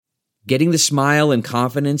Getting the smile and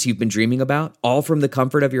confidence you've been dreaming about, all from the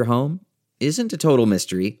comfort of your home, isn't a total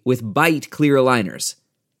mystery with Byte clear aligners.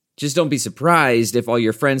 Just don't be surprised if all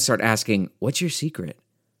your friends start asking, "What's your secret?"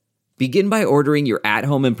 Begin by ordering your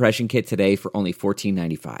at-home impression kit today for only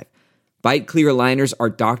 $14.95. Byte clear aligners are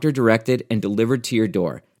doctor-directed and delivered to your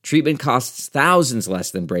door. Treatment costs thousands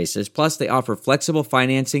less than braces, plus they offer flexible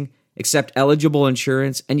financing, accept eligible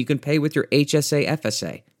insurance, and you can pay with your HSA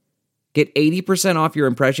FSA. Get 80% off your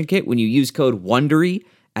impression kit when you use code WONDERY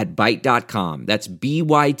at Byte.com. That's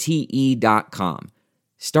BYTE.com.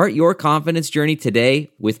 Start your confidence journey today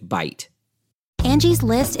with Byte. Angie's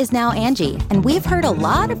List is now Angie, and we've heard a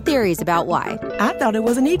lot of theories about why. I thought it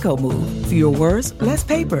was an eco move. Fewer words, less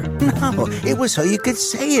paper. No, it was so you could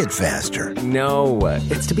say it faster. No,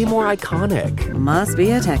 it's to be more iconic. Must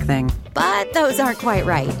be a tech thing. But those aren't quite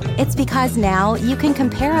right. It's because now you can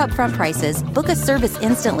compare upfront prices, book a service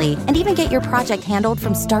instantly, and even get your project handled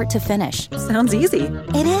from start to finish. Sounds easy.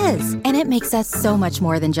 It is, and it makes us so much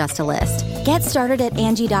more than just a list. Get started at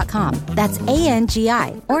Angie.com. That's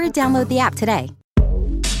ANGI, or download the app today.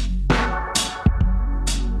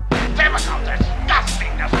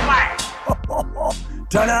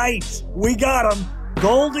 Tonight, we got him,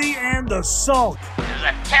 Goldie and the Sulk.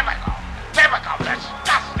 The typical,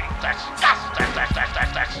 disgusting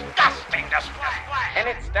display. And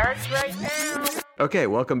it starts right now. Okay,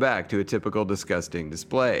 welcome back to A Typical Disgusting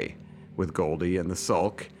Display with Goldie and the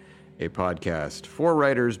Sulk, a podcast for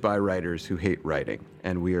writers by writers who hate writing.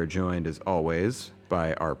 And we are joined, as always,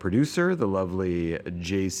 by our producer, the lovely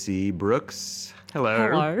JC Brooks.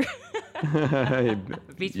 Hello. Hello.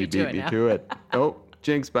 Beat me to it. Oh,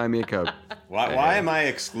 Jinx, buy me a Coke. Why am I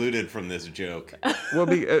excluded from this joke? Well,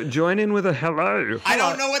 join in with a hello. I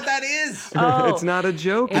don't know what that is. Oh. It's not a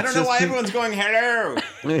joke. I don't know why everyone's going hello.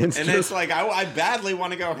 It's like, I badly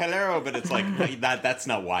want to go hello, but it's like, that's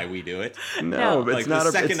not why we do it. No, but like it's not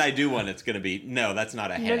the second I do one, it's going to be, no, that's not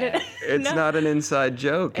a hello. It's not an inside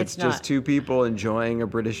joke. It's just two people enjoying a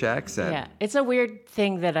British accent. Yeah, it's a weird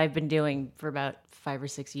thing that I've been doing for about 5 or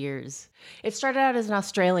 6 years. It started out as an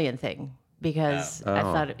Australian thing. Because I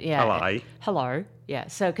thought, hello, yeah.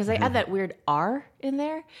 So because they add that weird R in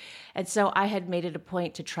there, and so I had made it a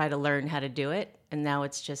point to try to learn how to do it, and now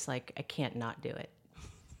it's just like I can't not do it.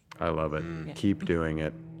 I love it. Yeah. Keep doing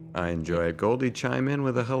it. I enjoy it. Goldie, chime in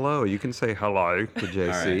with a hello. You can say hello to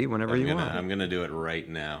JC whenever you want. I'm gonna do it right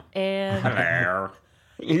now. And hello.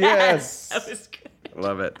 Yes. That was good.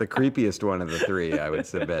 Love it. The creepiest one of the three, I would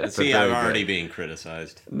submit. See, I'm already being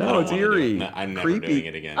criticized. No, it's eerie. I'm never doing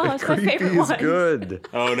it again. Oh, it's my favorite one. Creepy is good.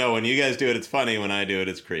 Oh, no, when you guys do it, it's funny. When I do it,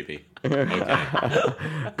 it's creepy. Okay.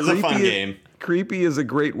 It's a fun game. Creepy is a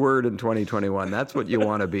great word in 2021. That's what you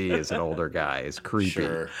want to be as an older guy, is creepy.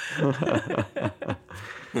 Sure.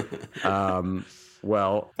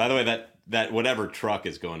 Well... By the way, that whatever truck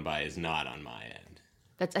is going by is not on my end.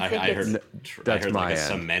 I heard like my a end.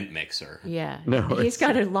 cement mixer. Yeah. No, he's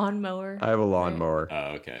got a lawnmower. I have a lawnmower.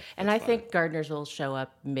 Oh, okay. And I think gardeners will show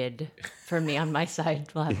up mid for me on my side.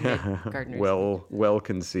 We'll have mid gardeners. Well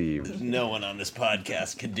conceived. No one on this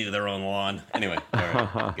podcast can do their own lawn. Anyway, all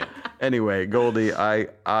right. Good. Anyway, Goldie,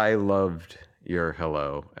 I loved your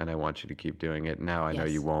hello, and I want you to keep doing it. Now I know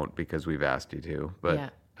you won't because we've asked you to,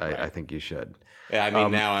 but I think you should. Yeah, I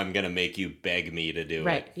mean, now I'm going to make you beg me to do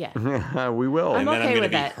right, it. Right, yeah. We will. I'm and then okay I'm going to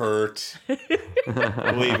be that. hurt.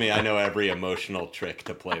 Believe me, I know every emotional trick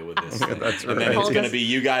to play with this thing. That's right. And then it's going to be,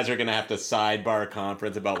 you guys are going to have to sidebar a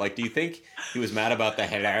conference about, like, do you think he was mad about the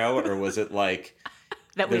hello, or was it like...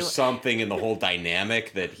 There's something in the whole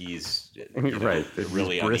dynamic that he's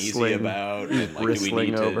really uneasy about. And like, do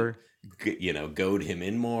we need to, goad him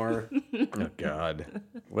in more? Oh, God.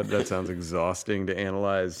 That sounds exhausting to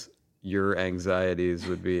analyze. Your anxieties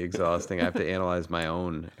would be exhausting. I have to analyze my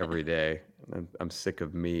own every day. I'm sick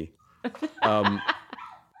of me. I'd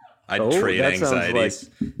trade anxieties.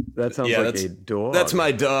 That sounds like a dog. That's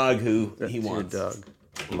my dog who he wants. Your dog,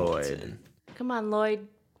 Lloyd. Come on, Lloyd.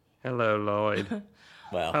 Hello, Lloyd.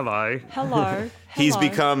 Well, hello. He's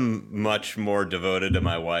become much more devoted to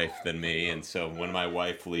my wife than me, and so when my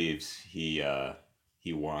wife leaves, he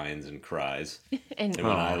whines and cries, and when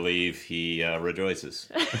I leave, he rejoices.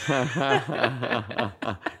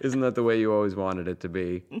 Isn't that the way you always wanted it to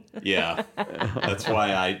be? Yeah, that's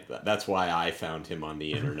why I found him on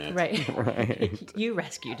the internet. Right. You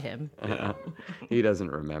rescued him. Yeah. He doesn't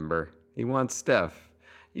remember. He wants Steph.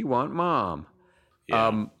 You want Mom.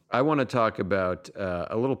 Yeah. I want to talk about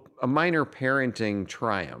a minor parenting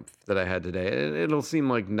triumph that I had today. It'll seem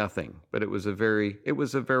like nothing, but it was a very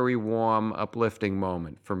warm, uplifting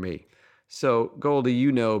moment for me. So,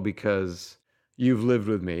 Goldie, because you've lived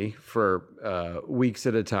with me for weeks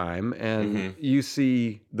at a time, and you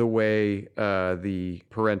see the way the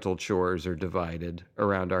parental chores are divided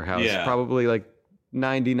around our house. Yeah. Probably like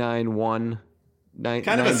 99-1. Kind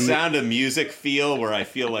of a Sound of Music feel, where I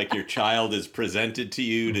feel like your child is presented to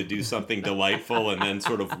you to do something delightful and then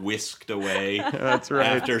sort of whisked away. That's right.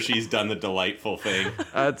 After she's done the delightful thing.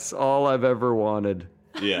 That's all I've ever wanted.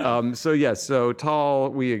 Yeah. So Tall,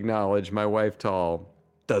 we acknowledge, my wife Tall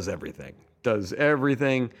does everything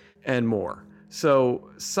and more. So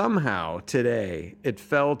somehow today it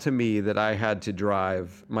fell to me that I had to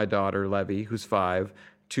drive my daughter Levy, who's 5,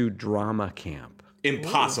 to drama camp.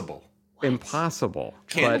 Impossible. Impossible.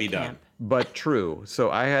 Can't be done. But true.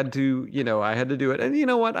 So I had to do it. And you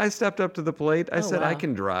know what? I stepped up to the plate. I said, I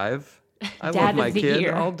can drive. I love my kid.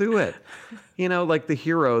 I'll do it. Like the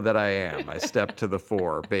hero that I am. I stepped to the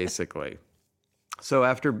fore, basically. So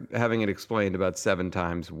after having it explained about 7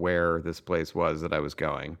 times where this place was that I was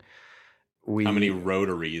going, how many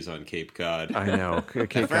rotaries on Cape Cod? I know.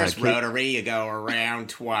 The first rotary, you go around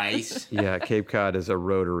twice. Yeah, Cape Cod is a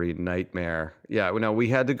rotary nightmare. Yeah, we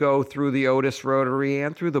had to go through the Otis Rotary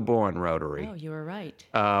and through the Bourne Rotary. Oh, you were right.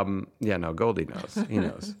 Goldie knows. He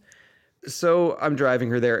knows. So I'm driving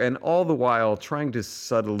her there, and all the while trying to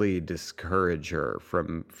subtly discourage her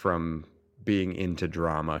from being into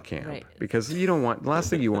drama camp, right. Because the last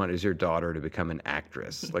thing you want is your daughter to become an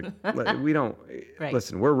actress. Like we don't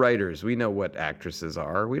listen. We're writers. We know what actresses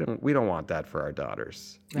are. We don't want that for our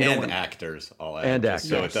daughters. Right. And actors, all that. And actors.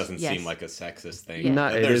 So it doesn't seem like a sexist thing. Yeah.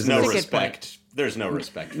 There's no respect. There's no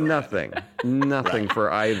respect for nothing. Nothing right.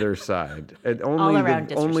 for either side. And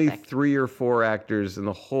only 3 or 4 actors in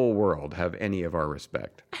the whole world have any of our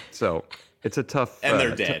respect. So it's a tough. And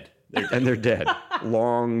they're dead. And they're dead.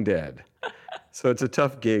 Long dead. So it's a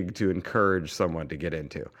tough gig to encourage someone to get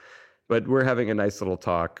into. But we're having a nice little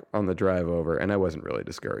talk on the drive over, and I wasn't really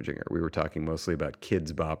discouraging her. We were talking mostly about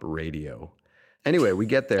Kids Bop Radio. Anyway, we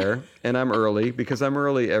get there, and I'm early because I'm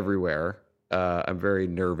early everywhere. I'm very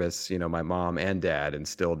nervous. My mom and dad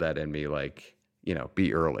instilled that in me, like,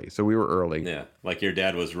 be early. So we were early. Yeah, like your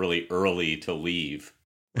dad was really early to leave.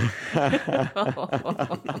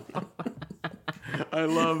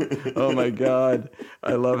 Oh my God.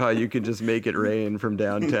 I love how you can just make it rain from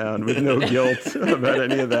downtown with no guilt about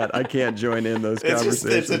any of that. I can't join in those conversations.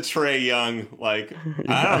 It's a Trae Young, like,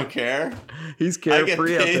 I don't care. He's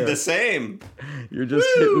carefree. I get paid the same. You're just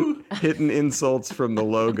hitting insults from the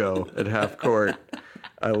logo at half court.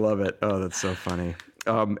 I love it. Oh, that's so funny.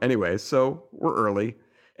 Anyway, so we're early.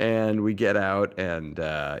 And we get out, and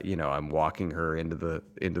I'm walking her into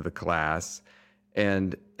the class,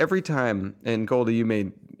 and every time, and Goldie, you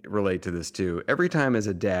may relate to this too. Every time as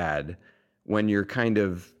a dad, when you're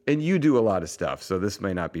and you do a lot of stuff, so this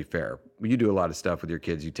may not be fair. You do a lot of stuff with your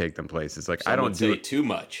kids. You take them places. Like I don't do too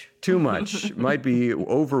much. Too much might be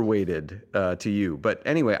overweighted to you, but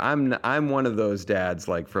anyway, I'm one of those dads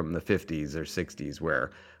like from the 50s or 60s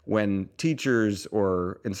where, when teachers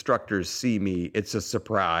or instructors see me, it's a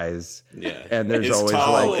surprise. Yeah. And there's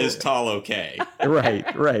is Tall okay?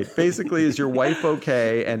 Right. Basically, is your wife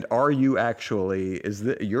okay? And are you actually?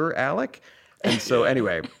 You're Alec? And so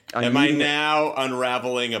anyway. Am I now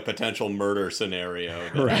unraveling a potential murder scenario?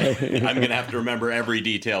 Right. I'm going to have to remember every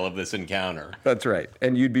detail of this encounter. That's right.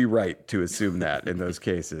 And you'd be right to assume that in those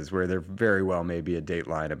cases where there very well may be a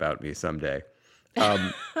Dateline about me someday.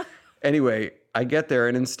 Anyway, I get there,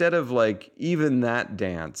 and instead of like even that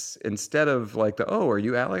dance, instead of like are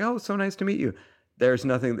you Alec? Oh, so nice to meet you. There's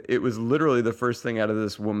nothing. It was literally the first thing out of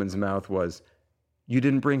this woman's mouth was, "You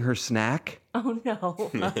didn't bring her snack?" Oh no!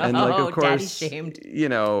 And like, of course, Daddy's shamed.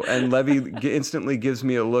 And Levy instantly gives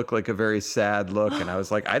me a look, like a very sad look, and I was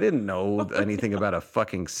like, I didn't know anything about a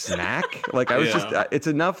fucking snack. Like I was just. It's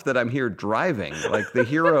enough that I'm here driving. Like the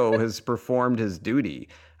hero has performed his duty.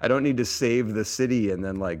 I don't need to save the city and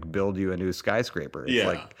then like build you a new skyscraper. It's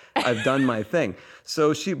like I've done my thing.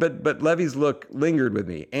 So but Levy's look lingered with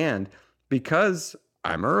me. And because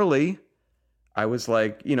I'm early, I was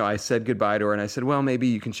like, I said goodbye to her and I said, well, maybe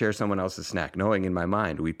you can share someone else's snack. Knowing in my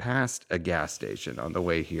mind, we passed a gas station on the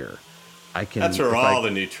way here. That's where all the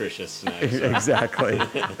nutritious snacks are. Exactly.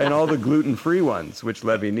 And all the gluten-free ones, which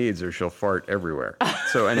Levy needs or she'll fart everywhere.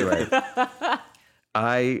 So anyway,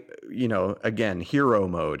 I, again, hero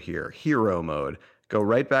mode. Go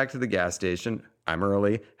right back to the gas station. I'm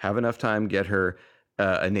early. Have enough time. Get her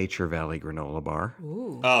a Nature Valley granola bar.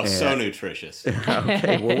 Ooh. Oh, so nutritious.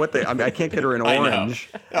 Okay. Well, I can't get her an orange.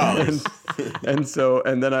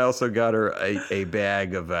 And then I also got her a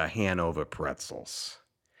bag of Hanover pretzels.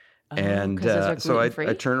 And so I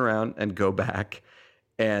turn around and go back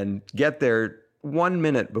and get there 1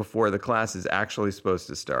 minute before the class is actually supposed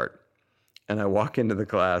to start. And I walk into the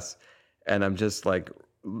class and I'm just like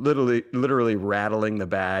literally rattling the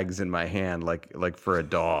bags in my hand like for a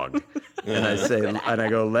dog. And I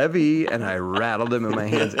go, Levy, and I rattled them in my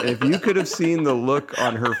hands. And if you could have seen the look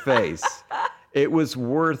on her face, it was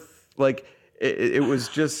worth, like, it was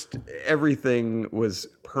just, everything was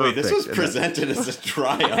perfect. Wait, this was presented as a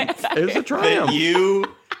triumph. It was a triumph. That you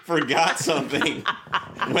forgot something,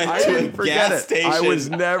 went to a gas station. I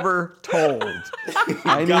was never told.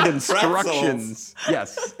 I need instructions. Pretzels,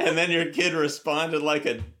 yes. And then your kid responded like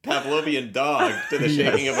a Pavlovian dog to the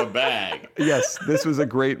shaking of a bag. Yes, this was a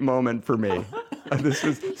great moment for me. This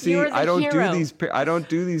was I don't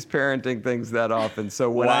do these parenting things that often.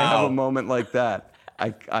 So when I have a moment like that, I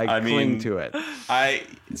cling to it. I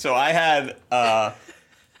had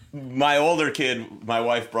my older kid, my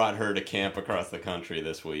wife brought her to camp across the country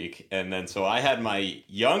this week. And then so I had my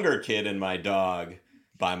younger kid and my dog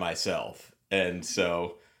by myself. And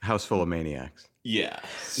so... House full of maniacs. Yeah.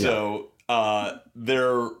 So I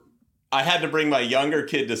had to bring my younger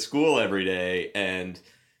kid to school every day. And,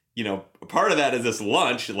 you know, part of that is this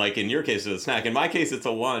lunch. Like in your case, it's a snack. In my case, it's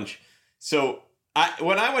a lunch. So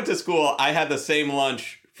when I went to school, I had the same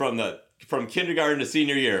lunch from kindergarten to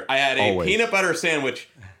senior year. I had a peanut butter sandwich,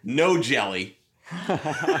 no jelly.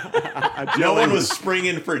 No one was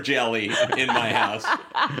springing for jelly in my house.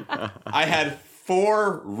 I had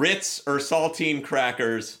 4 Ritz or saltine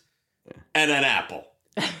crackers and an apple.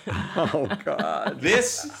 Oh, God. This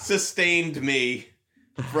sustained me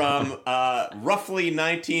from roughly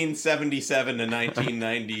 1977 to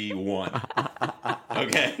 1991.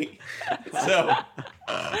 Okay? So,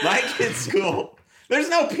 my kid's school, there's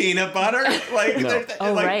no peanut butter. Like, no.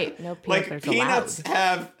 Right. No peanut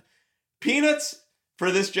butter. Peanuts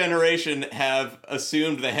for this generation have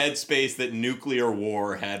assumed the headspace that nuclear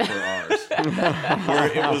war had for ours. Where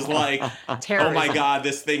it was like, terrorism. Oh my God,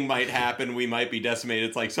 this thing might happen. We might be decimated.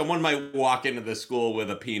 It's like someone might walk into the school with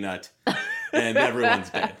a peanut and everyone's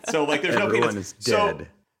dead. So like there's Everyone no peanuts. Is dead.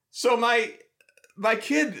 So my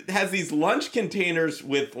kid has these lunch containers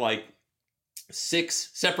with like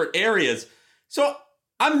 6 separate areas. So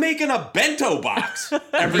I'm making a bento box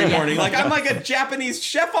every morning. Like I'm like a Japanese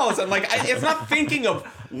chef all of a sudden. Like it's not thinking of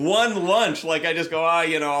one lunch. Like I just go,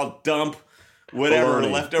 I'll dump whatever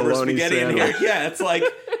leftover spaghetti in here. Yeah, it's like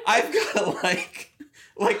I've got like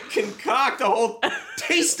concoct a whole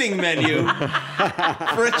tasting menu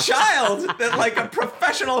for a child that like a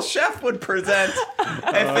professional chef would present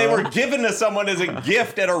if they were given to someone as a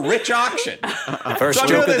gift at a rich auction. First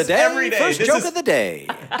joke of the day. Every day. First joke of the day.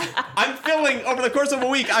 I'm filling, over the course of a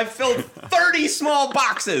week, I've filled 30 small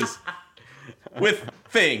boxes with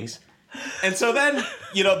things. And so then,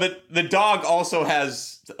 the dog also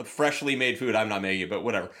has freshly made food. I'm not making it, but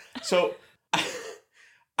whatever. So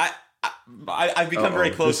I've become very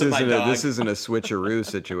close with my dog. This isn't a switcheroo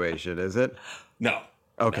situation, is it? No.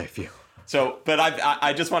 Okay, phew. So, but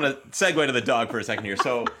I just want to segue to the dog for a second here.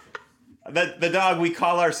 So, the dog, we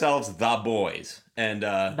call ourselves the boys, and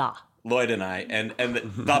Lloyd and I, and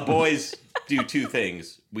the boys do 2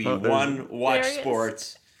 things. We watch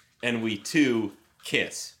sports, and we 2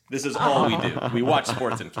 kiss. This is all we do. We watch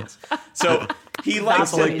sports and kiss. So he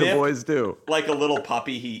likes to nip, the boys do. Like a little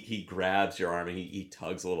puppy. He grabs your arm and he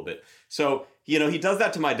tugs a little bit. So, he does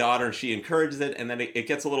that to my daughter and she encourages it, and then it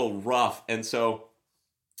gets a little rough. And so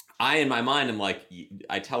I, in my mind, am like,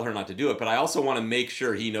 I tell her not to do it, but I also want to make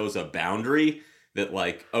sure he knows a boundary that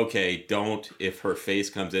like, okay, don't if her face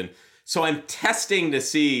comes in. So I'm testing to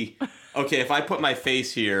see, okay, if I put my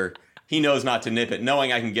face here, he knows not to nip it,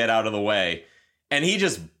 knowing I can get out of the way. And he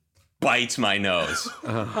just bites my nose.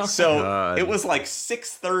 So it was like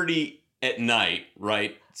 6:30 at night,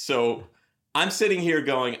 right? So I'm sitting here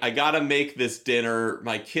going, I got to make this dinner.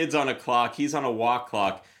 My kid's on a clock. He's on a walk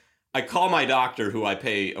clock. I call my doctor, who I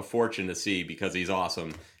pay a fortune to see because he's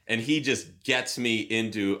awesome. And he just gets me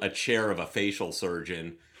into a chair of a facial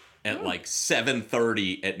surgeon at like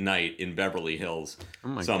 7:30 at night in Beverly Hills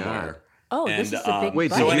somewhere. God. Oh, and, this is a big wait,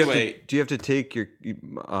 bite. so anyway, do you have to take your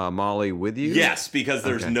Molly with you? Yes, because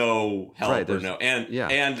there's no help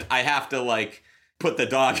and I have to like put the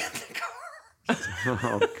dog in the car.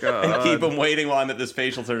 Oh God! And keep him waiting while I'm at this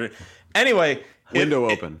facial surgery. Anyway, window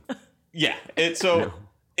open.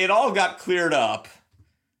 It all got cleared up,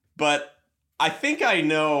 but I think I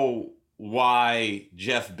know why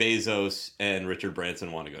Jeff Bezos and Richard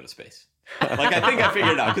Branson want to go to space. Like, I think I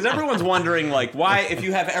figured it out. Because everyone's wondering, like, why, if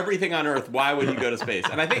you have everything on Earth, why would you go to space?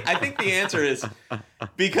 And I think the answer is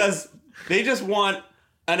because they just want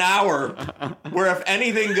an hour where if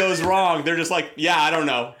anything goes wrong, they're just like, yeah, I don't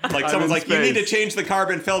know. Like someone's like, you need to change the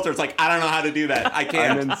carbon filter. It's like, I don't know how to do that. I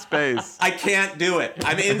can't. I'm in space. I can't do it.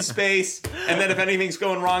 I'm in space. And then if anything's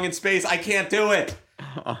going wrong in space, I can't do it.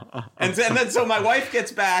 And then so my wife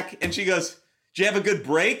gets back and she goes, did you have a good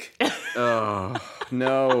break? Oh,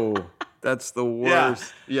 no. That's the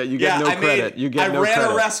worst. Yeah, you get no credit. I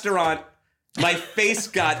ran a restaurant. My face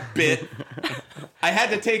got bit. I had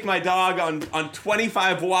to take my dog on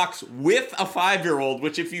 25 walks with a 5-year-old,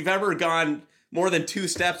 which if you've ever gone more than 2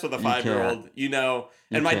 steps with a 5-year-old, you know.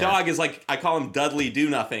 And my dog is like, I call him Dudley Do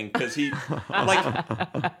Nothing because he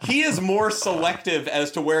is more selective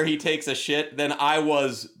as to where he takes a shit than I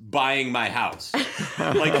was buying my house.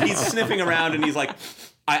 Like he's sniffing around and he's like,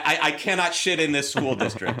 I cannot shit in this school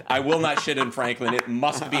district. I will not shit in Franklin. It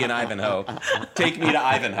must be in Ivanhoe. Take me to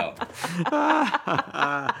Ivanhoe.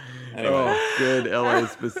 Anyway. Oh, good LA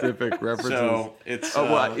specific references. So it's.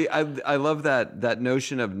 I love that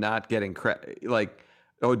notion of not getting credit. Like,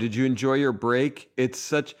 oh, did you enjoy your break? It's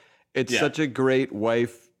such a great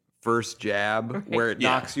wife first jab where it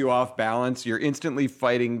knocks you off balance. You're instantly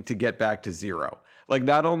fighting to get back to zero. Like,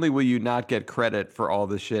 not only will you not get credit for all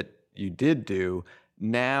the shit you did do.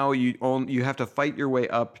 Now you have to fight your way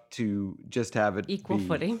up to just have it equal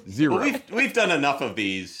footing. Zero. Well, we've done enough of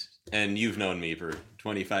these, and you've known me for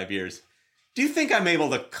 25 years. Do you think I'm able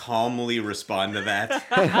to calmly respond to that?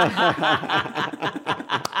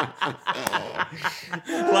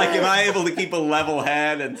 Like, am I able to keep a level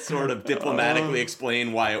head and sort of diplomatically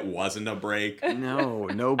explain why it wasn't a break? No,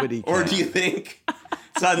 nobody can. Or do you think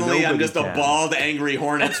suddenly I'm just a bald, angry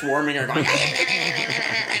hornet swarming or going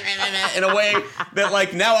in a way that,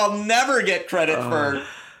 like, now I'll never get credit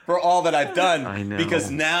for all that I've done. I know.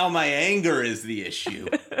 Because now my anger is the issue.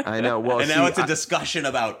 I know. Well, and now it's a discussion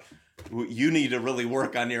about you need to really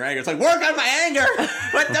work on your anger. It's like, work on my anger,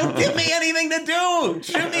 but don't give me anything to do.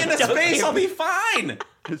 Shoot me into space, I'll be fine.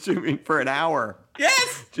 Shoot me for an hour.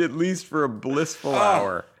 Yes. At least for a blissful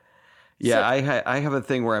hour. Yeah, I have a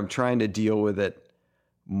thing where I'm trying to deal with it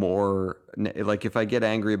more. Like if I get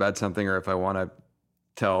angry about something or if I want to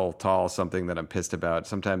tell Tal something that I'm pissed about,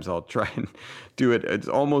 sometimes I'll try and do it. It's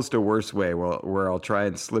almost a worse way where I'll try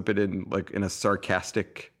and slip it in like in a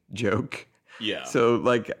sarcastic joke. Yeah. So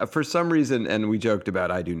like for some reason, and we joked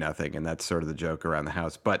about I do nothing, and that's sort of the joke around the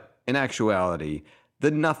house. But in actuality,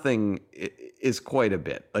 the nothing is quite a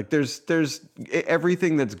bit. Like there's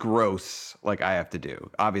everything that's gross, like I have to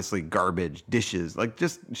do. Obviously, garbage, dishes, like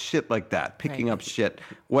just shit like that, picking up shit,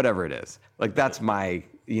 whatever it is. Like that's my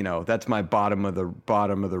bottom of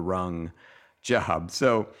the rung job.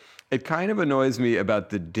 So it kind of annoys me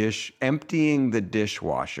about emptying the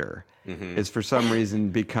dishwasher. Mm-hmm. Is for some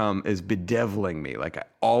reason is bedeviling me. Like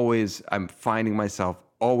I'm finding myself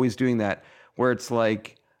always doing that, where it's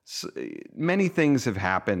like many things have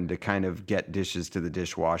happened to kind of get dishes to the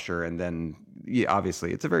dishwasher, and then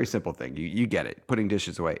obviously it's a very simple thing. You get it, putting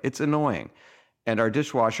dishes away. It's annoying, and our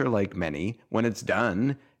dishwasher, like many, when it's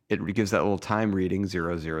done, it gives that little time reading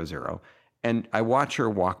 000, and I watch her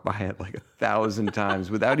walk by it like 1,000 times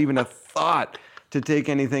without even a thought to take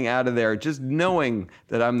anything out of there, just knowing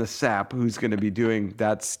that I'm the sap who's going to be doing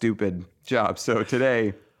that stupid job. So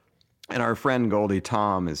today, and our friend Goldie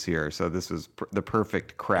Tom is here, so this was the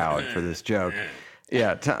perfect crowd for this joke.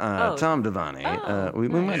 Yeah, Tom Devaney. We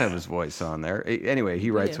might have his voice on there. Anyway,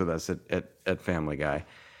 he writes with us at Family Guy,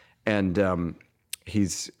 and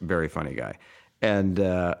he's a very funny guy. And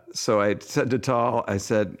so I said to Tal,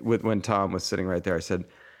 when Tom was sitting right there, I said,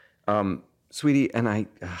 sweetie, and I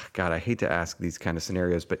hate to ask these kind of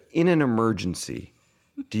scenarios, but in an emergency,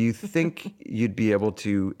 do you think you'd be able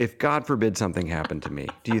to, if God forbid something happened to me,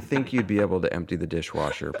 do you think you'd be able to empty the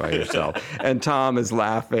dishwasher by yourself? And Tom is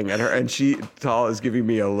laughing at her, and Tal is giving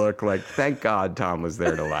me a look like, thank God Tom was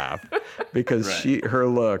there to laugh, because her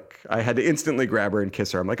look, I had to instantly grab her and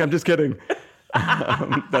kiss her. I'm like, I'm just kidding.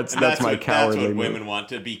 That's my cowardly. That's what women want,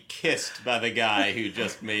 to be kissed by the guy who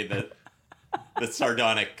just made the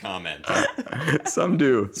sardonic comment. Some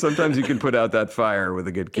do. Sometimes you can put out that fire with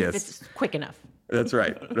a good kiss. If it's quick enough. That's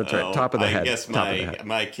right. Top of the head. I guess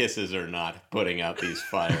my kisses are not putting out these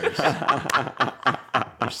fires.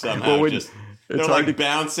 They're somehow they're like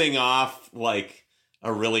bouncing off like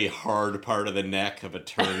a really hard part of the neck of a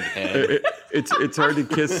turned head. It's hard to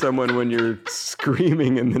kiss someone when you're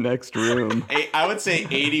screaming in the next room. I would say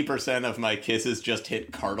 80% of my kisses just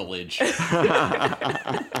hit cartilage.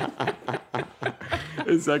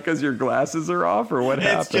 Is that because your glasses are off, or what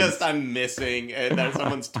happens? It's just I'm missing, and then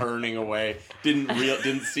someone's turning away.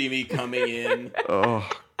 Didn't see me coming in. Oh,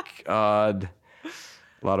 God.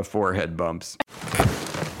 A lot of forehead bumps.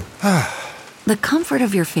 The comfort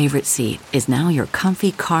of your favorite seat is now your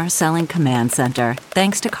comfy car selling command center,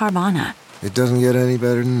 thanks to Carvana. It doesn't get any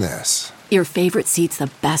better than this. Your favorite seat's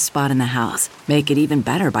the best spot in the house. Make it even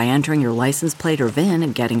better by entering your license plate or VIN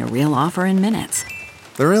and getting a real offer in minutes.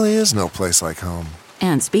 There really is no place like home.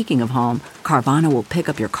 And speaking of home, Carvana will pick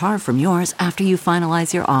up your car from yours after you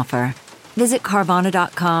finalize your offer. Visit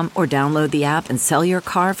Carvana.com or download the app and sell your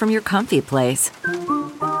car from your comfy place.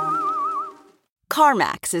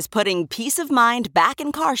 CarMax is putting peace of mind back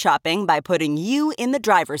in car shopping by putting you in the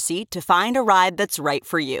driver's seat to find a ride that's right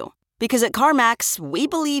for you. Because at CarMax, we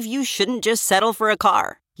believe you shouldn't just settle for a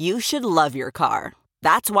car. You should love your car.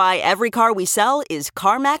 That's why every car we sell is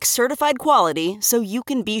CarMax certified quality, so you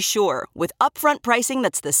can be sure with upfront pricing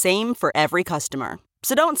that's the same for every customer.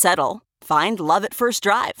 So don't settle. Find love at first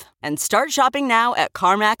drive and start shopping now at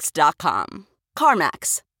CarMax.com.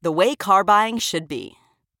 CarMax, the way car buying should be.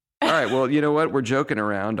 All right, well, you know what? We're joking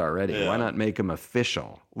around already. Yeah. Why not make them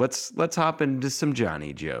official? Let's hop into some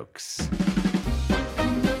Johnny jokes.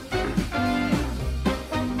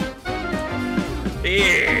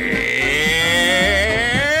 Here's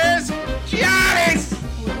Johnny's!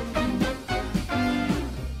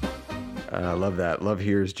 I love that. Love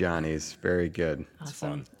Here's Johnny's. Very good.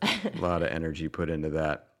 Awesome. A lot of energy put into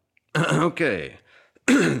that. Okay.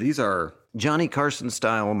 These are Johnny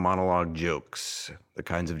Carson-style monologue jokes. The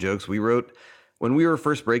kinds of jokes we wrote when we were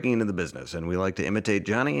first breaking into the business. And we like to imitate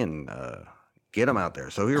Johnny and get them out there.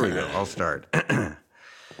 So here we go. I'll start. I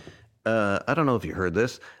don't know if you heard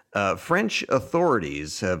this. French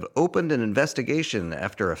authorities have opened an investigation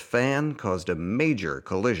after a fan caused a major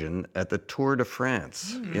collision at the Tour de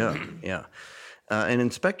France. Yeah. An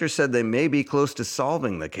inspector said they may be close to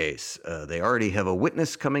solving the case. They already have a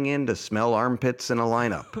witness coming in to smell armpits in a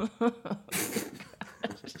lineup.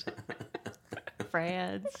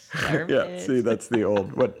 France. Yeah, see, that's the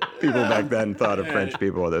old, what people back then thought of French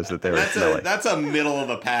people was that they were smelly. That's a middle of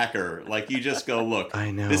a packer. Like, you just go, look,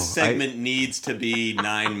 I know. This segment needs to be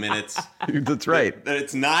 9 minutes. That's right.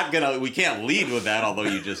 It's not going to, we can't lead with that, although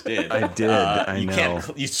you just did. I did, I know.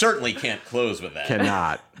 You certainly can't close with that.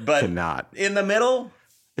 Cannot. In the middle,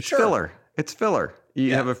 it's filler. It's filler.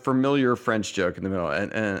 You have a familiar French joke in the middle.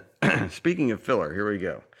 And speaking of filler, here we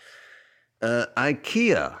go.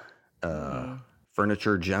 IKEA,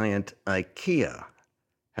 furniture giant IKEA,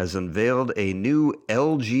 has unveiled a new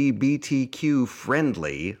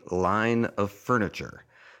LGBTQ-friendly line of furniture.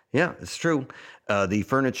 Yeah, it's true. The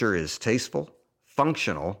furniture is tasteful,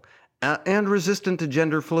 functional, and resistant to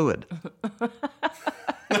gender fluid.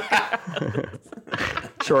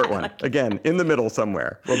 Short one. Again, in the middle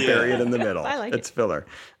somewhere. We'll bury it in the middle. I like it's filler.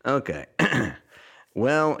 Okay.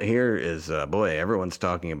 Well, here is, boy, everyone's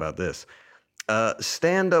talking about this.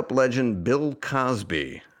 Stand-up legend Bill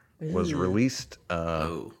Cosby was released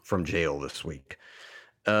from jail this week.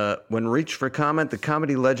 When reached for comment, the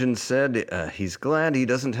comedy legend said he's glad he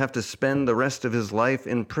doesn't have to spend the rest of his life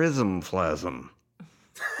in prism-phlasm.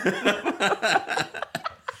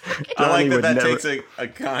 I like that takes a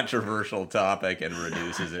controversial topic and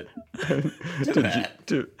reduces it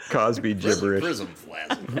to Cosby gibberish.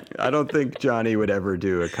 Prism-phlasm. I don't think Johnny would ever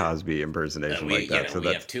do a Cosby impersonation like that. So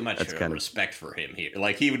we have too much respect for him here.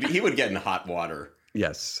 Like, he would get in hot water.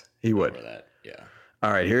 Yes, he would. For that. Yeah.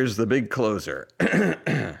 All right, here's the big closer.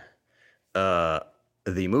 The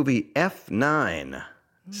movie F9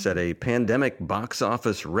 set a pandemic box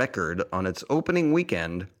office record on its opening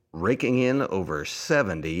weekend, raking in over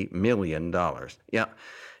 $70 million. Yeah.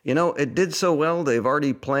 You know, it did so well, they've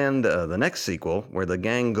already planned the next sequel where the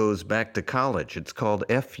gang goes back to college. It's called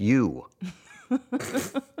FU.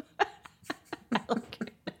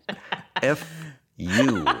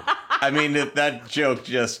 FU. I mean, that joke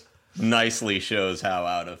just nicely shows how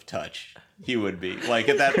out of touch he would be. Like,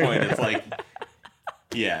 at that point, it's like,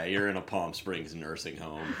 yeah, you're in a Palm Springs nursing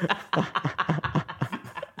home.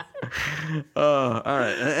 All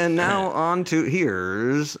right. And now on to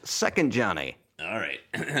here's Second Johnny. All right.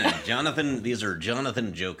 Jonathan, these are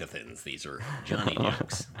Jonathan Jokathons. These are Johnny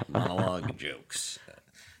jokes. Monologue jokes.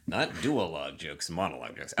 Not duologue jokes,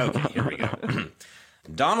 monologue jokes. Okay, here we go.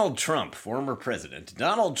 Donald Trump, former president,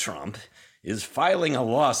 Donald Trump is filing a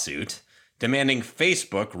lawsuit demanding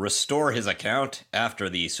Facebook restore his account after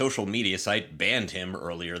the social media site banned him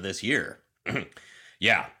earlier this year.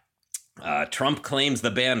 Yeah. Trump claims the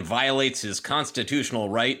ban violates his constitutional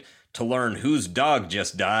right to learn whose dog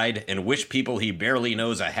just died and wish people he barely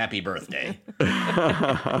knows a happy birthday.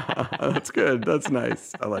 That's good. That's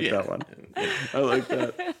nice. I like that one. I like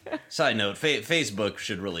that. Side note, Facebook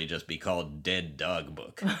should really just be called Dead Dog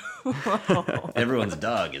Book. Everyone's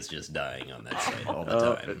dog is just dying on that site all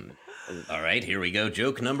the time. All right, here we go.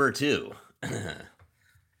 Joke number 2.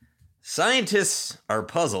 Scientists are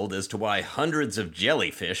puzzled as to why hundreds of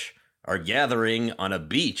jellyfish are gathering on a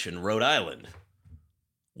beach in Rhode Island.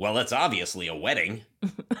 Well, it's obviously a wedding.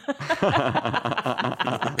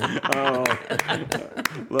 Oh,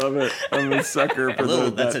 love it. I'm a sucker for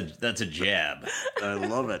those. That's a jab. I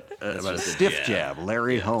love it. A stiff jab.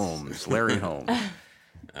 Larry Holmes. Larry Holmes.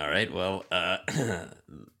 All right. Well,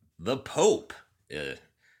 the Pope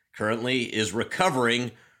currently is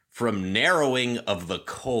recovering from narrowing of the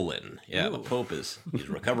colon. Yeah, Ooh. The Pope he's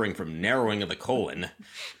recovering from narrowing of the colon.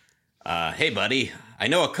 Hey, buddy, I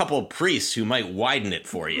know a couple priests who might widen it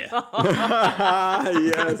for you.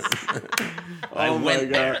 Yes. I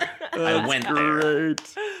went there. Great.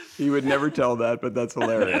 He would never tell that, but that's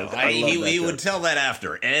hilarious. He would tell that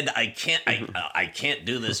after. Ed, I can't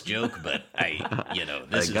do this joke, but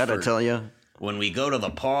this I gotta tell you. When we go to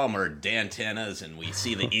the Palm or Dantana's and we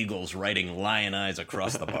see the Eagles writing lion eyes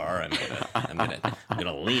across the bar, I'm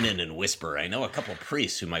gonna lean in and whisper, I know a couple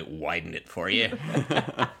priests who might widen it for you.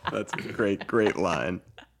 That's a great line.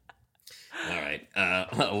 All right.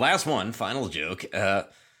 Last one, final joke.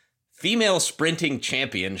 Female sprinting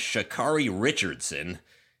champion Sha'Carri Richardson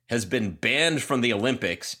has been banned from the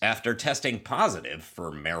Olympics after testing positive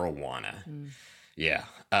for marijuana. Yeah.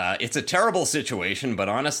 It's a terrible situation, but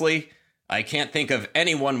honestly, I can't think of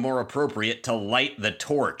anyone more appropriate to light the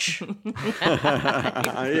torch. Yes.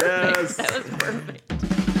 That was perfect.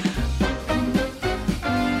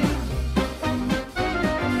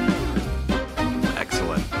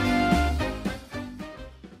 Excellent.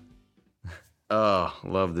 Oh,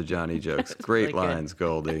 love the Johnny jokes. Great really lines,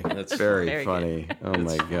 Goldie. That's very funny. Good. Oh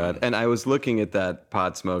my God. And I was looking at that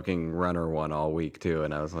pot smoking runner one all week too,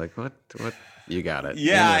 and I was like, what? You got it.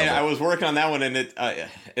 Yeah, I was working on that one, and it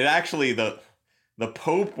actually the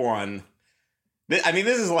Pope one. I mean,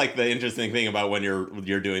 this is like the interesting thing about when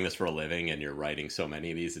you're doing this for a living and you're writing so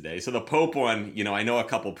many of these a day. So the Pope one, I know a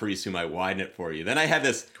couple priests who might widen it for you. Then I had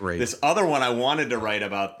this other one I wanted to write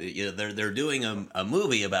about. They're doing a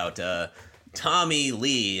movie about Tommy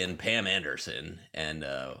Lee and Pam Anderson, and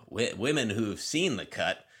women who've seen the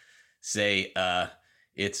cut say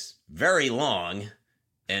it's very long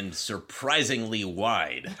and surprisingly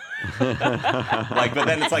wide. But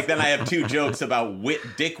then it's like, then I have two jokes about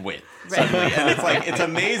dick width suddenly. And it's like, it's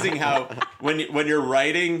amazing how when you're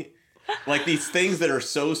writing like these things that are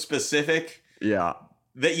so specific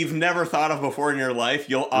that you've never thought of before in your life,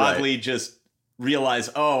 you'll oddly just realize,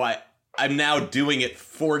 I'm now doing it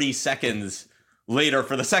 40 seconds later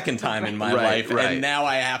for the second time in my life. And now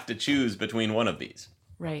I have to choose between one of these.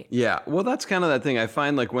 Right. Yeah. Well, that's kind of that thing I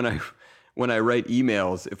find, like when I write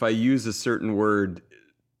emails, if I use a certain word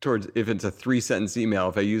if it's a 3-sentence email,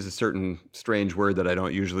 if I use a certain strange word that I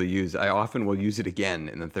don't usually use, I often will use it again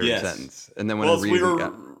in the third sentence. And then when we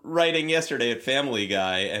were writing yesterday at Family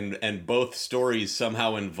Guy, and both stories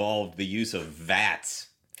somehow involved the use of vats.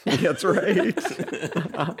 That's right.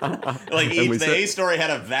 Like the A story had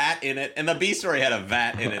a vat in it, and the B story had a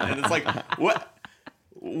vat in it. And it's like, what?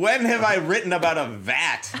 When have I written about a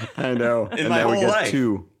vat? I know. In my whole life.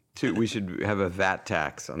 Two. We should have a VAT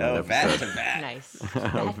tax on that episode. VAT to VAT. Nice.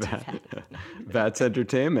 VAT's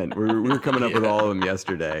entertainment. We were coming up with all of them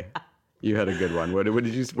yesterday. You had a good one. What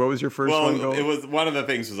was your first one? Well, it was one of the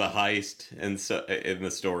things was a heist, and so in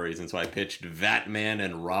the stories, and so I pitched Vatman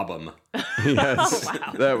and Rob 'em. Yes,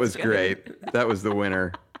 wow, that was great. That was the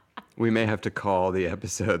winner. We may have to call the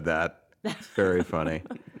episode that. It's very funny.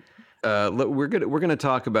 We're gonna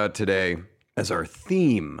talk about today as our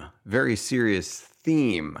theme, very serious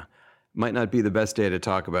theme. Might not be the best day to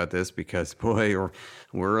talk about this because, boy,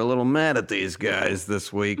 we're a little mad at these guys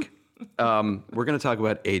this week. We're going to talk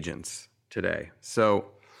about agents today. So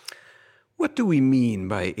what do we mean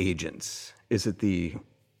by agents? Is it the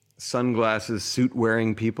sunglasses,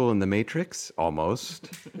 suit-wearing people in The Matrix? Almost.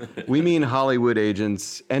 We mean Hollywood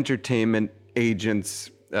agents, entertainment agents,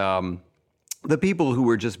 the people who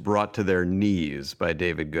were just brought to their knees by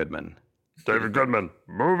David Goodman. David Goodman,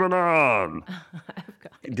 moving on.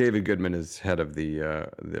 David Goodman is head of the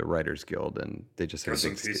Writers Guild, and they just get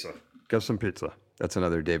some pizza. Get some pizza. That's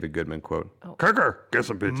another David Goodman quote. Oh. Kirker, get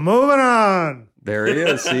some pizza. Moving on. There he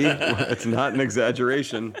is. See, it's not an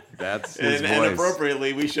exaggeration. That's his voice. And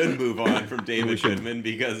appropriately, we should move on from David Goodman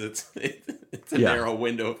because it's a narrow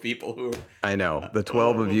window of people who. I know the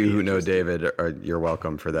 12 of you who know David. You're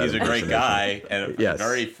welcome for that. He's a great guy and a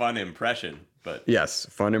very fun impression. But yes,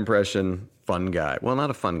 fun impression, fun guy. Well,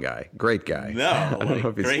 not a fun guy, great guy. No, I don't know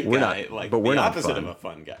if he's great guy. But we're the opposite of a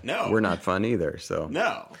fun guy. No, we're not fun either. So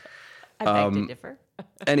no, I beg to differ.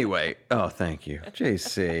 Anyway, thank you,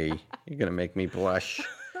 JC. You're gonna make me blush.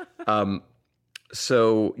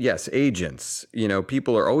 So, yes, agents. You know,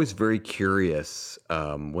 people are always very curious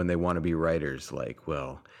when they want to be writers. Like,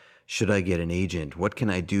 well, should I get an agent? What can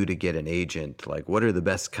I do to get an agent? Like, what are the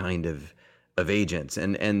best kind of agents?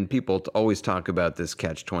 And people always talk about this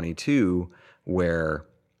catch-22 where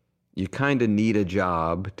you kind of need a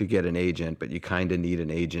job to get an agent, but you kind of need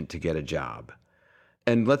an agent to get a job.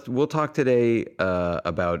 And we'll talk today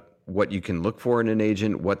about what you can look for in an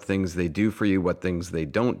agent, what things they do for you, what things they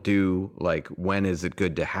don't do, like when is it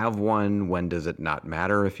good to have one, when does it not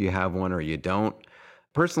matter if you have one or you don't.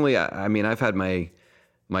 Personally, I mean, I've had my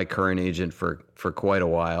current agent for quite a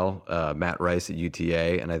while, Matt Rice at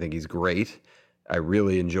UTA, and I think he's great. I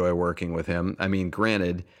really enjoy working with him. I mean,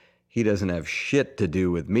 granted, he doesn't have shit to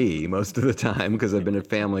do with me most of the time because I've been a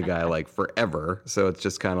Family Guy like forever. So it's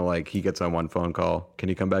just kind of like he gets on one phone call. Can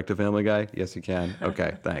you come back to Family Guy? Yes, you can.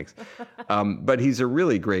 Okay, thanks. But he's a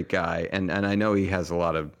really great guy. And I know he has a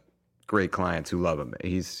lot of great clients who love him.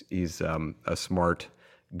 He's a smart,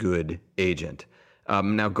 good agent.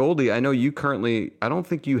 Now, Goldie, I know you currently, I don't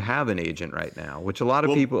think you have an agent right now, which more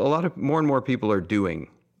and more people are doing.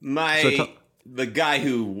 The guy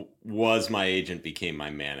who was my agent became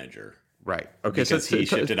my manager. Right. Okay. Because he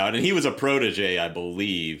shifted out. And he was a protege, I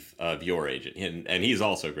believe, of your agent. And he's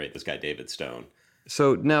also great, this guy, David Stone.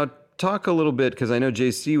 So now talk a little bit, because I know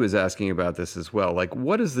JC was asking about this as well. Like,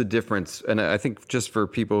 what is the difference? And I think just for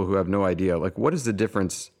people who have no idea, like, what is the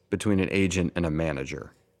difference between an agent and a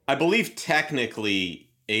manager? I believe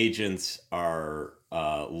technically agents are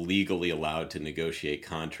legally allowed to negotiate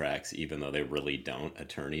contracts, even though they really don't.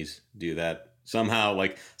 Attorneys do that. Somehow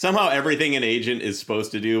everything an agent is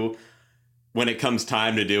supposed to do, when it comes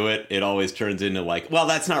time to do it, it always turns into like, well,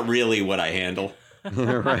 that's not really what I handle.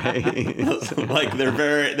 Right. Like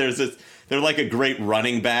they're like a great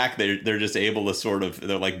running back. They're just able to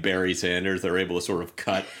they're like Barry Sanders. They're able to sort of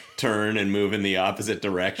cut, turn, and move in the opposite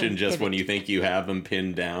direction just when you think you have them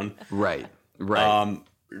pinned down. Right.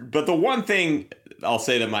 But the one thing I'll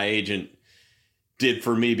say that my agent did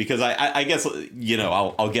for me, because I guess, you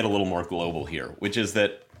know, I'll get a little more global here, which is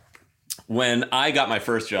that when I got my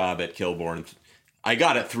first job at Kilborn, I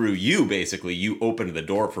got it through you, basically. You opened the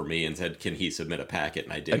door for me and said, can he submit a packet?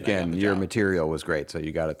 And I did. Again, your material was great, so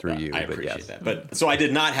you got it through you. I appreciate that. But so I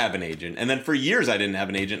did not have an agent. And then for years, I didn't have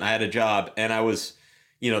an agent. I had a job, and I was,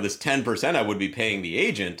 you know, this 10% I would be paying the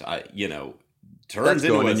agent, turns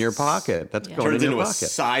into in your pocket. That's going in your pocket. A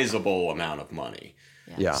sizable amount of money.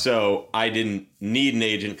 Yeah. So I didn't need an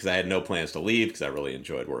agent because I had no plans to leave, because I really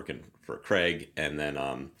enjoyed working for Craig. And then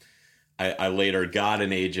I later got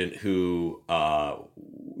an agent who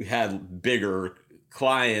had bigger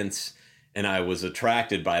clients, and I was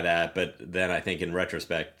attracted by that. But then I think in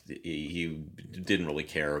retrospect, he didn't really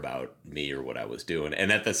care about me or what I was doing.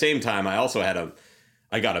 And at the same time, I also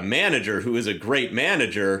I got a manager who is a great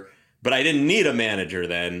manager, but I didn't need a manager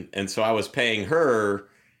then. And so I was paying her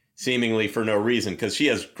seemingly for no reason, because she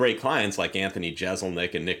has great clients like Anthony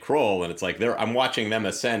Jeselnik and Nick Kroll. And it's like I'm watching them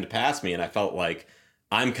ascend past me, and I felt like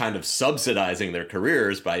I'm kind of subsidizing their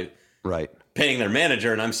careers by paying their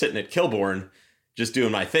manager, and I'm sitting at Kilborn just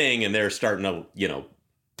doing my thing, and they're starting to, you know,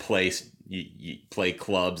 play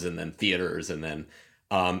clubs and then theaters, and then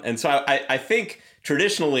and so I think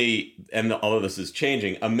traditionally, and although this is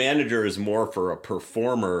changing, a manager is more for a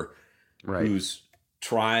performer who's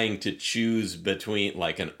trying to choose between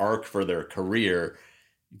like an arc for their career,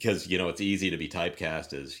 because, you know, it's easy to be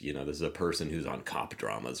typecast as, you know, this is a person who's on cop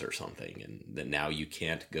dramas or something, and then now you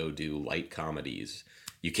can't go do light comedies.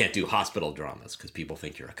 You can't do hospital dramas because people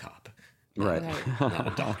think you're a cop. Right. Not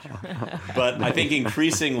a doctor. But I think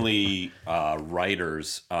increasingly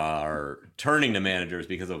writers are turning to managers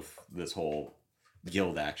because of this whole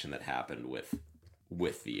guild action that happened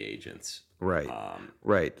with the agents. Right.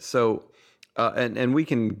 Right. So, and we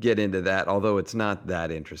can get into that, although it's not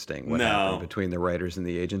that interesting what happened between the writers and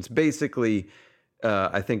the agents. Basically,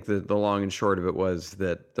 I think the long and short of it was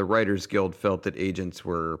that the Writers Guild felt that agents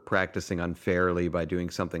were practicing unfairly by doing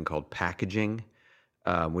something called packaging,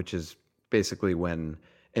 which is basically when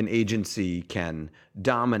an agency can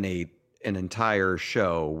dominate an entire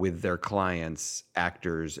show with their clients,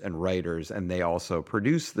 actors and writers, and they also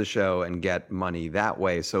produce the show and get money that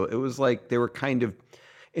way. So it was like they were kind of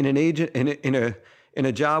in an agent in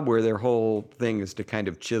a job where their whole thing is to kind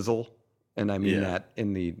of chisel. And I mean that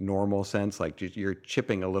in the normal sense, like you're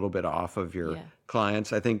chipping a little bit off of your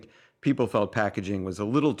clients. I think people felt packaging was a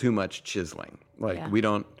little too much chiseling. Like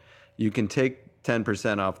you can take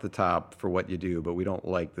 10% off the top for what you do, but we don't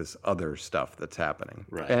like this other stuff that's happening.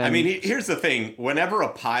 Right. And I mean, here's the thing. Whenever a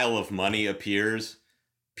pile of money appears,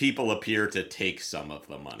 people appear to take some of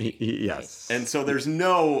the money. Yes. And so there's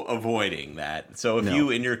no avoiding that. So if you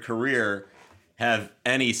in your career have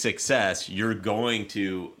any success, you're going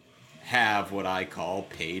to have what I call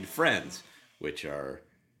paid friends, which are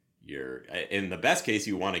in the best case,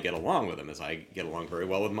 you want to get along with them, as I get along very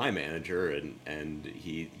well with my manager, and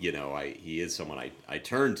he, he is someone I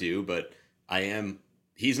turn to, but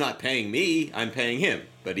he's not paying me, I'm paying him,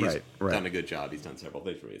 but he's done a good job. He's done several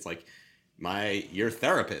things for me. It's like your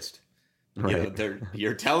therapist,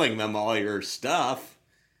 you're telling them all your stuff,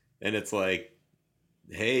 and it's like,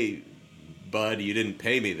 hey, bud, you didn't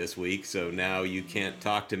pay me this week, so now you can't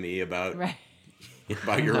talk to me about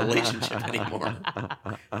your relationship anymore.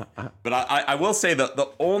 But I will say that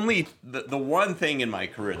the one thing in my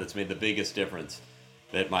career that's made the biggest difference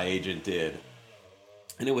that my agent did,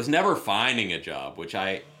 and it was never finding a job, which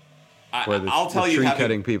I'll tell you, tree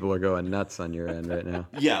cutting people are going nuts on your end right now.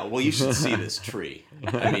 Yeah, well, you should see this tree.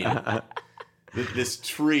 I mean, this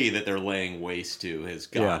tree that they're laying waste to has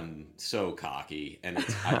gotten so cocky, and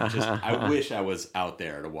I wish I was out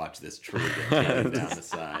there to watch this tree get taken down to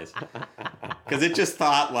size, because it just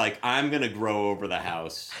thought, like, I'm gonna grow over the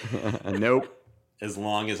house. Nope. As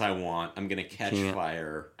long as I want, I'm gonna catch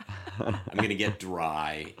fire. I'm gonna get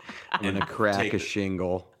dry. I'm gonna crack a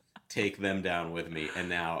shingle. Take them down with me, and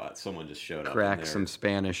now someone just showed up. Crack some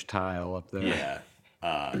Spanish tile up there.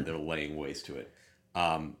 Yeah, they're laying waste to it.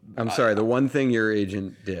 I'm sorry, the one thing your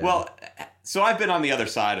agent did. Well, so I've been on the other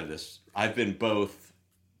side of this. I've been both,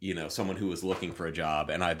 someone who was looking for a job,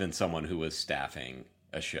 and I've been someone who was staffing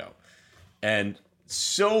a show. And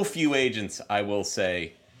so few agents, I will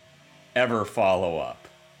say, ever follow up.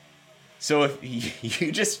 So if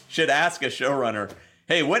you just should ask a showrunner,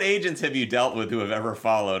 hey, what agents have you dealt with who have ever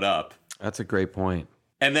followed up? That's a great point.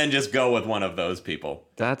 And then just go with one of those people.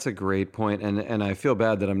 That's a great point. And I feel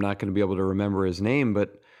bad that I'm not going to be able to remember his name,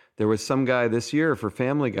 but there was some guy this year for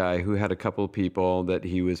Family Guy who had a couple of people that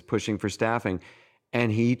he was pushing for staffing,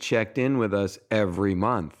 and he checked in with us every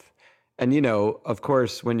month. And, of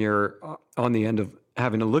course, when you're on the end of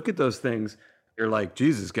having to look at those things, you're like,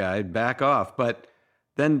 Jesus, guy, back off. But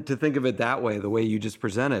then to think of it that way, the way you just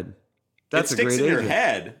presented, that's a great agent. It sticks in your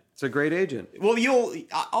head. It's a great agent. Well,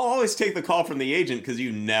 I'll always take the call from the agent, because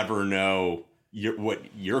you never know what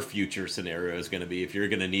your future scenario is going to be. If you're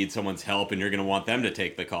going to need someone's help and you're going to want them to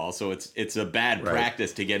take the call, so it's a bad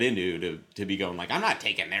practice to get into to be going like, I'm not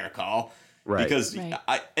taking their call, because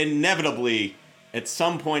inevitably at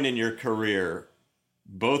some point in your career,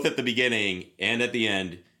 both at the beginning and at the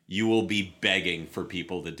end, you will be begging for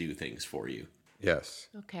people to do things for you. Yes.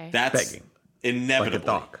 Okay. That's begging. Inevitably. Like a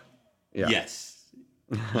dog. Yeah. Yes.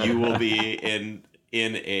 You will be in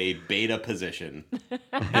a beta position.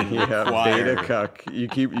 And beta cuck.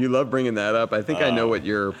 You love bringing that up. I think I know what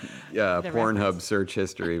your Pornhub search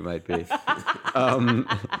history might be.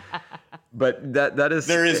 But that is...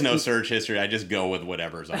 There is no search history. I just go with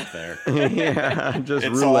whatever's up there. Just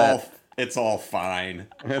roulette. It's all fine.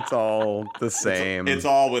 It's all the same. It's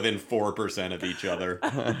all within 4% of each other.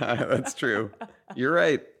 That's true. You're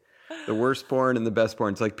right. The worst porn and the best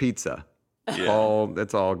porn. It's like pizza. Yeah.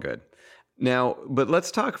 That's all good. Now, but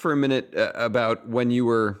let's talk for a minute about when we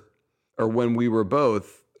were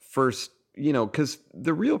both first, because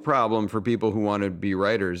the real problem for people who want to be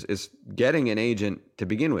writers is getting an agent to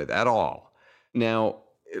begin with at all. Now,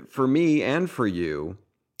 for me and for you,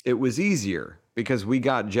 it was easier because we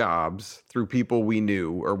got jobs through people we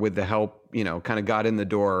knew, or with the help, kind of got in the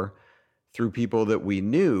door through people that we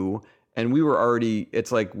knew. And we were already,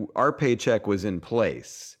 it's like our paycheck was in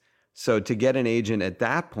place. So to get an agent at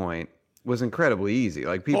that point was incredibly easy.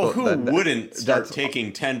 Like people, who wouldn't start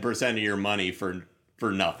taking 10% of your money for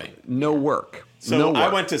nothing? No work. So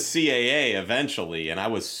I went to CAA eventually, and I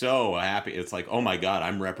was so happy. It's like, oh my God,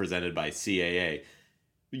 I'm represented by CAA.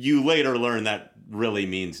 You later learn that really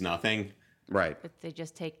means nothing. Right. But they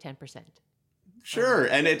just take 10%. Sure.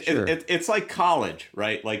 And it's like college,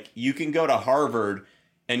 right? Like you can go to Harvard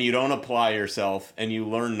and you don't apply yourself and you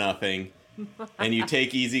learn nothing and you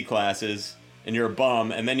take easy classes and you're a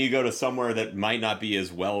bum, and then you go to somewhere that might not be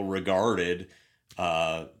as well regarded,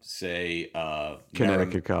 say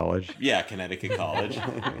Connecticut College. Yeah, Connecticut College.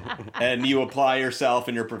 And you apply yourself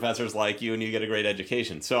and your professors like you and you get a great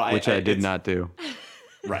education. Which I did not do.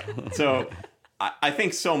 Right. So I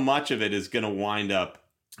think so much of it is going to wind up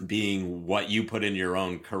being what you put in your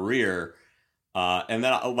own career. And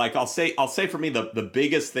then I'll say for me, the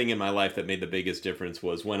biggest thing in my life that made the biggest difference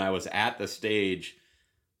was when I was at the stage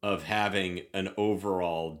of having an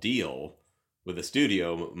overall deal with a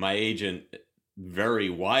studio. My agent very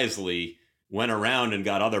wisely went around and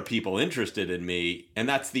got other people interested in me. And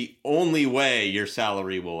that's the only way your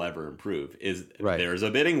salary will ever improve is there's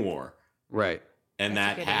a bidding war. Right. And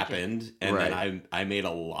that happened. And then I made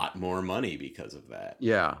a lot more money because of that.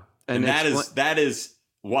 Yeah. And that is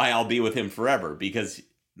why I'll be with him forever, because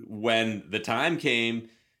when the time came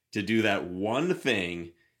to do that one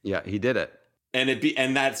thing, he did it.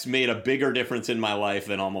 And that's made a bigger difference in my life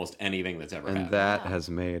than almost anything that's ever happened. And that has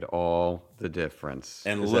made all the difference.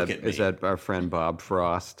 And at me. Is that our friend Bob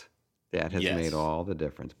Frost? That has made all the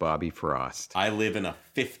difference. Bobby Frost. I live in a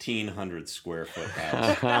 1,500 square foot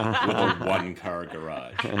house with a 1-car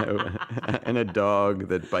garage. And a dog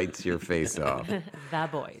that bites your face off. The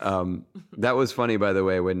boys. That was funny, by the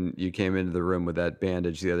way, when you came into the room with that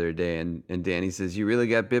bandage the other day, and Danny says, you really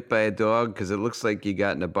got bit by a dog? Because it looks like you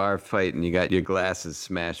got in a bar fight and you got your glasses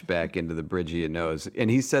smashed back into the bridge of your nose. And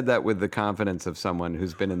he said that with the confidence of someone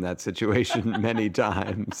who's been in that situation many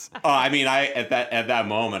times. Oh, I mean, at that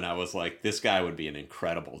moment, I was like, this guy would be an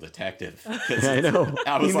incredible detective. I know.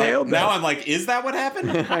 I was now I'm like, is that what happened?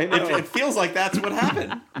 I know. It feels like that's what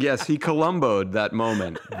happened. Yes, he Columbo'd that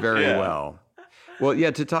moment very well. Well, yeah,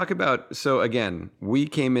 to talk about, so again, we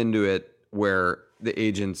came into it where the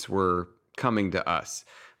agents were coming to us.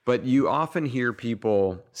 But you often hear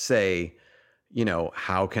people say, you know,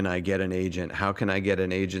 how can I get an agent? How can I get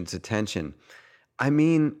an agent's attention? I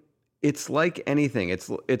mean, it's like anything. It's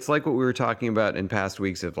like what we were talking about in past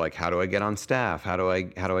weeks of like, how do I get on staff? How do I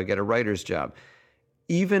get a writer's job?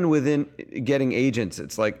 Even within getting agents,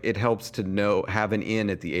 it's like it helps to have an in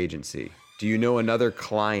at the agency. Do you know another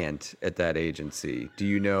client at that agency? Do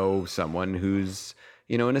you know someone who's,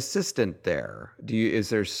 an assistant there? Is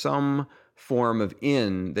there some form of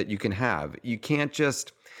in that you can have? You can't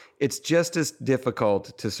it's just as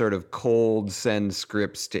difficult to sort of cold send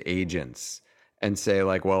scripts to agents and say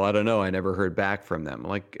like, well, I don't know, I never heard back from them.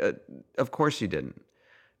 Like, of course you didn't.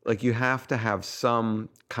 Like, you have to have some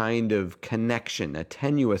kind of connection, a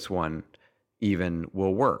tenuous one even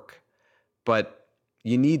will work. But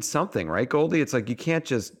you need something, right, Goldie? It's like you can't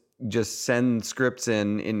just send scripts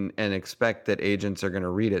in and expect that agents are going to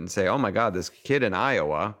read it and say, oh my God, this kid in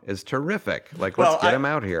Iowa is terrific. Like, let's get him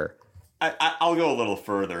out here. I'll go a little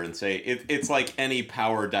further and say it's like any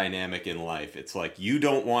power dynamic in life. It's like you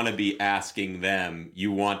don't want to be asking them.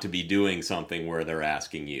 You want to be doing something where they're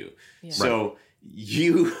asking you. Yeah. So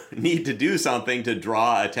you need to do something to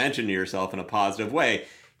draw attention to yourself in a positive way.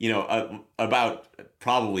 About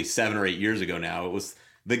probably 7 or 8 years ago now, it was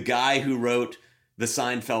the guy who wrote the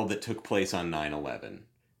Seinfeld that took place on 9/11.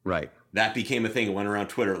 Right. That became a thing. It went around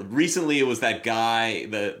Twitter. Recently, it was that guy,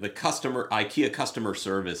 the IKEA customer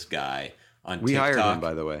service guy on TikTok. We hired him,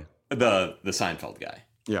 by the way. The Seinfeld guy.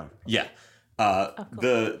 Yeah. Yeah.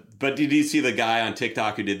 Cool. But did you see the guy on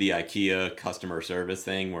TikTok who did the IKEA customer service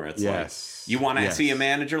thing where it's like, you want to see a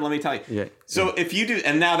manager? Let me tell you. Yeah. So if you do,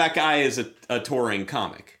 and now that guy is a touring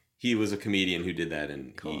comic. He was a comedian who did that,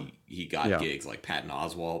 and he got gigs like Patton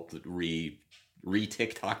Oswalt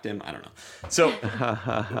re-TikToked him. I don't know. So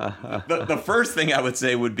the first thing I would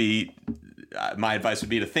say would be, my advice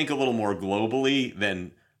would be to think a little more globally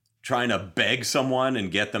than trying to beg someone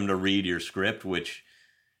and get them to read your script, which,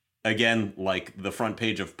 again, like the front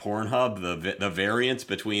page of Pornhub, the variance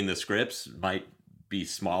between the scripts might be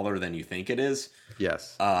smaller than you think it is.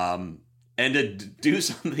 Yes. And to do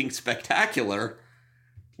something spectacular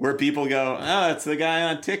where people go, oh, it's the guy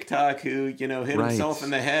on TikTok who, hit himself in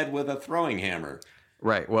the head with a throwing hammer.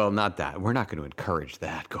 Right. Well, not that. We're not going to encourage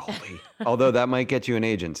that, Goldie. Although that might get you an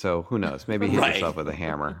agent, so who knows? Maybe hit yourself with a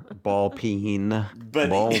hammer. Ball peen.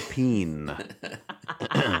 Ball peen.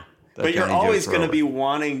 But you're always going to be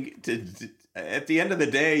wanting to, at the end of the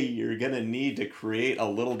day, you're going to need to create a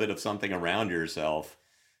little bit of something around yourself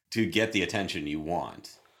to get the attention you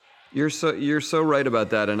want. You're so right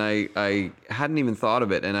about that, and I hadn't even thought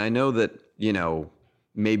of it. And I know that,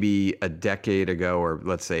 maybe a decade ago, or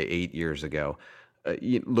let's say 8 years ago,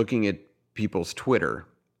 looking at people's Twitter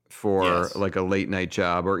for like a late night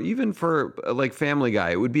job, or even for like Family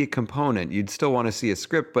Guy, it would be a component. You'd still want to see a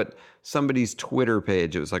script, but somebody's Twitter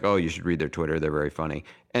page, it was like, oh, you should read their Twitter. They're very funny.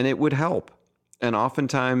 And it would help. And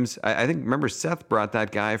oftentimes, I think, remember Seth brought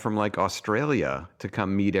that guy from like Australia to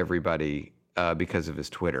come meet everybody because of his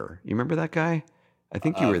Twitter. You remember that guy? I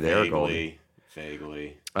think you were there, Goldie.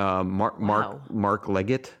 Vaguely. Mark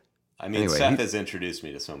Leggett. I mean, anyway, Seth has introduced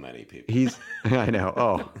me to so many people. I know.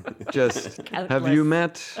 Oh, just, have you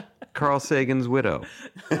met Carl Sagan's widow?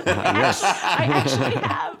 Yes. I actually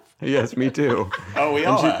have. Yes, me too. Oh, we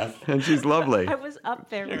all have. And she's lovely. I was up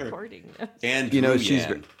there recording this. And she's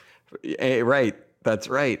right. That's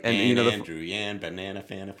right. And Andrew Yan, banana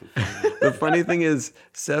fan. The funny thing is,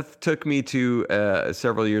 Seth took me to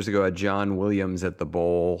several years ago a John Williams at the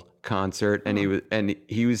Bowl concert, and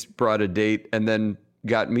he was brought a date, and then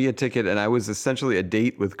got me a ticket, and I was essentially a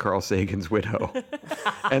date with Carl Sagan's widow.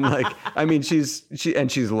 And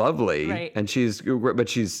she's lovely, right. And but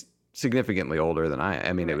she's significantly older than I am.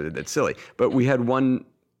 I mean, right. It's silly. But we had one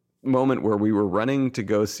moment where we were running to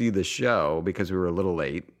go see the show because we were a little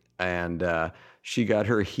late, and she got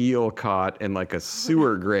her heel caught in like a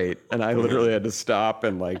sewer grate, and I literally had to stop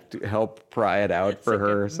and help pry it out for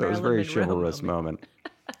her. So it was a very chivalrous moment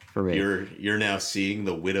for me. You're now seeing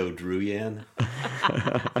the widow Drew Yan.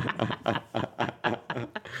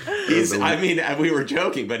 We were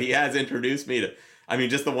joking, but he has introduced me to,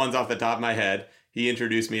 just the ones off the top of my head. He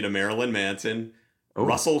introduced me to Marilyn Manson,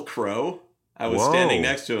 Russell Crowe. I was standing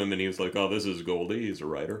next to him, and he was like, "Oh, this is Goldie. He's a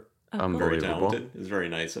writer. Very talented. It was very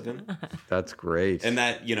nice of him." That's great. And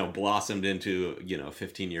that, blossomed into,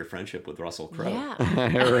 15-year friendship with Russell Crowe.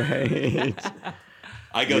 Yeah. Right.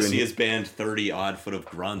 I go see his band 30 Odd Foot of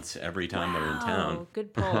Grunts every time they're in town.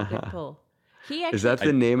 Good pull. Is that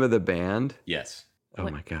the name of the band? Yes. Oh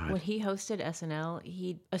my God. When he hosted SNL,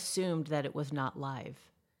 he assumed that it was not live.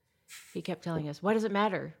 He kept telling us, "Why does it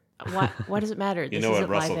matter? Why does it matter?" You know what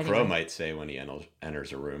Russell Crowe might say when he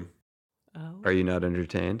enters a room? Oh. Are you not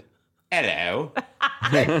entertained? Hello.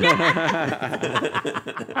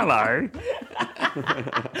 Hello.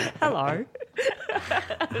 Hello.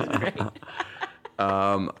 That's great.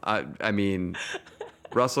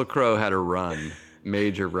 Russell Crowe had a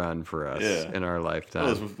major run for us in our lifetime.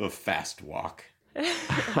 It was a fast walk.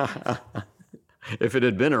 If it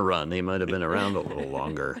had been a run, he might have been around a little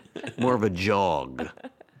longer. More of a jog,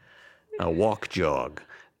 a walk jog.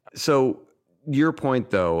 So your point,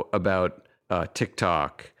 though, about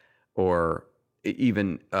TikTok or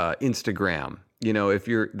even Instagram, if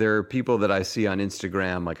there are people that I see on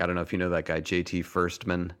Instagram, I don't know if you know that guy, JT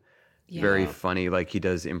Firstman. Yeah. Very funny. He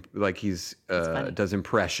does does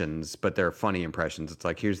impressions, but they're funny impressions. It's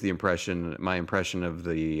like, here's my impression of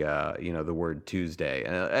the the word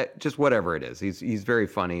Tuesday, just whatever it is. He's very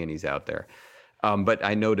funny and he's out there. But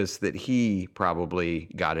I noticed that he probably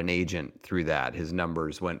got an agent through that. His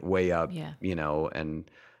numbers went way up,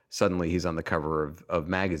 and suddenly he's on the cover of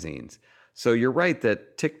magazines. So you're right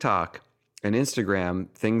that TikTok and Instagram,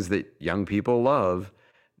 things that young people love,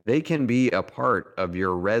 they can be a part of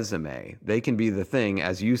your resume. They can be the thing,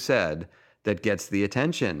 as you said, that gets the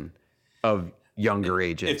attention of younger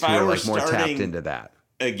agents who are more tapped into that.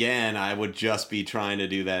 Again, I would just be trying to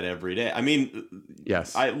do that every day.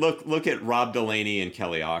 Yes. I look at Rob Delaney and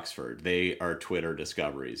Kelly Oxford. They are Twitter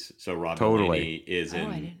discoveries. So Rob Delaney is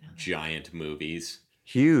in giant movies.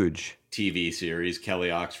 Huge. TV series. Kelly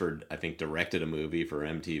Oxford, I think, directed a movie for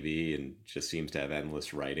MTV and just seems to have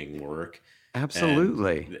endless writing work.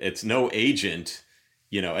 Absolutely. And it's no agent.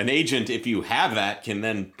 An agent, if you have that, can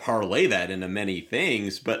then parlay that into many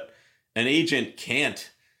things, but an agent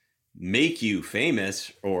can't make you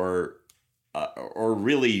famous or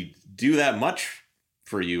really do that much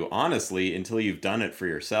for you, honestly, until you've done it for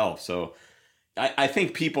yourself. So I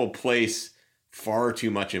think people place far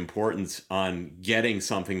too much importance on getting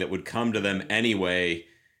something that would come to them anyway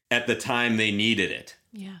at the time they needed it.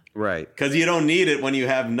 Yeah. Right. Because you don't need it when you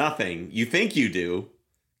have nothing. You think you do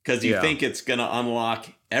because you think it's going to unlock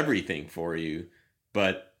everything for you.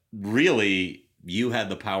 But really, you had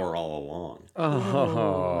the power all along.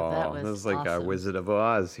 Oh, that was like awesome. a Wizard of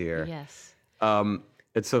Oz here. Yes.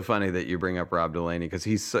 It's so funny that you bring up Rob Delaney because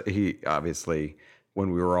he obviously,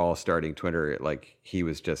 when we were all starting Twitter, he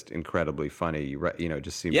was just incredibly funny.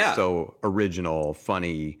 Just seemed so original,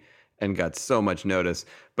 funny, and got so much notice.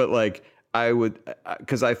 But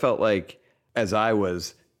because I felt like as I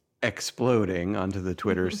was exploding onto the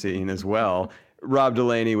Twitter scene as well, Rob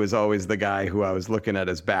Delaney was always the guy who I was looking at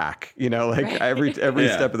his back. Every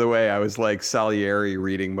step of the way, I was like Salieri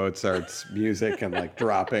reading Mozart's music and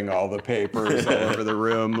dropping all the papers all over the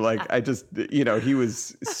room. I just, he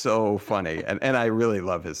was so funny, and I really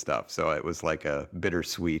love his stuff. So it was like a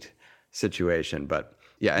bittersweet situation. But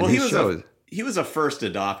yeah, and he was a first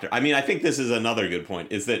adopter. I think this is another good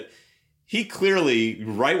point, is that he clearly,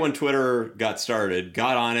 right when Twitter got started,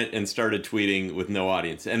 got on it and started tweeting with no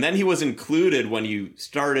audience. And then he was included when you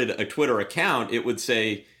started a Twitter account. It would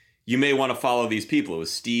say, you may want to follow these people. It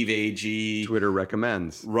was Steve Agee. Twitter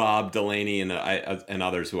recommends. Rob Delaney and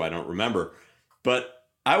others who I don't remember. But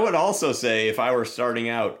I would also say, if I were starting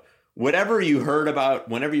out, whenever you heard about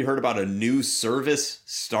a new service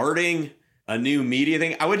starting, a new media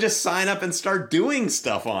thing, I would just sign up and start doing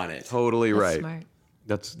stuff on it. Totally right. Smart.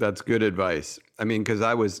 That's good advice. I mean,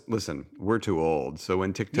 because we're too old. So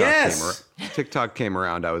when TikTok came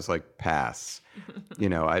around, I was like, pass.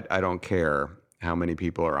 I don't care how many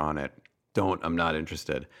people are on it. I'm not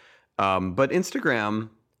interested. But Instagram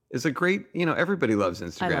is a great, everybody loves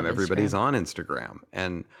Instagram. Everybody's on Instagram.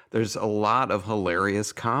 And there's a lot of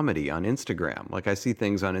hilarious comedy on Instagram. Like I see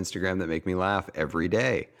things on Instagram that make me laugh every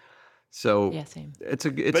day. So same. It's a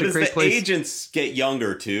great place. But as the agents get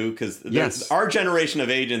younger too, because our generation of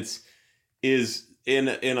agents is in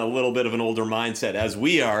a little bit of an older mindset as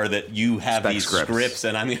we are, that you have these scripts.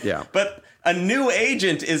 And but a new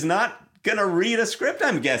agent is not going to read a script,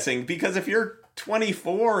 I'm guessing, because if you're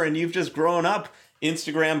 24 and you've just grown up,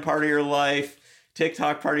 Instagram part of your life,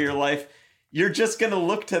 TikTok part of your life, you're just going to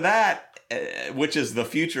look to that, which is the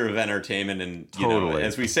future of entertainment. And,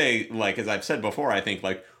 as we say, like, as I've said before, I think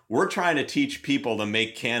like we're trying to teach people to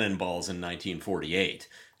make cannonballs in 1948.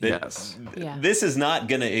 This is not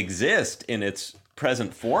going to exist in its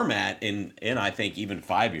present format in I think even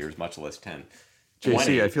 5 years, much less 10.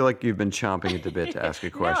 JC, I feel like you've been chomping at the bit to ask a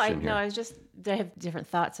question I have different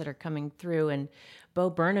thoughts that are coming through, and Bo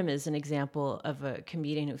Burnham is an example of a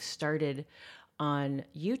comedian who started on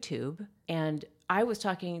YouTube, and I was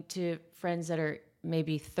talking to friends that are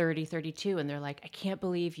maybe 30, 32, and they're like, I can't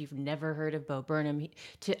believe you've never heard of Bo Burnham.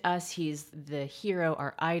 To us, he's the hero,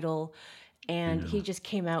 our idol, and he just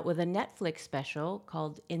came out with a Netflix special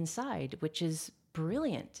called Inside, which is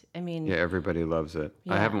brilliant. I mean... Yeah, everybody loves it.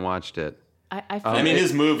 Yeah. I haven't watched it. I mean,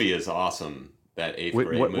 his movie is awesome. That 8th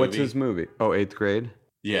grade movie. What's his movie? Oh, 8th grade?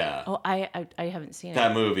 Yeah. Oh, I haven't seen it.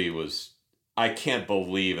 That movie was... I can't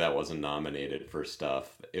believe that wasn't nominated for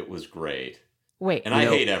stuff. It was great. Wait. And I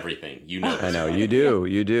hate everything. I know, you do.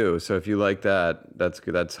 You do. So if you like that, that's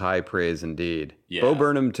good. That's high praise indeed. Yeah. Bo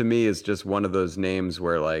Burnham, to me, is just one of those names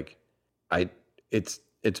where, like,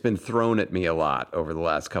 it's been thrown at me a lot over the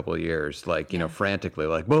last couple of years, like, frantically,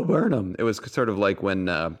 like Bo Burnham. It was sort of like when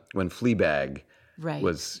Fleabag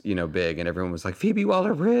was, big, and everyone was like, Phoebe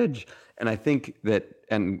Waller-Bridge. And I think that,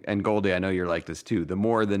 and Goldie, I know you're like this too, the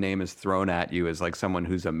more the name is thrown at you as like someone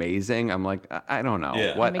who's amazing, I'm like, I don't know.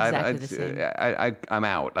 Yeah. I'm exactly the same. I'm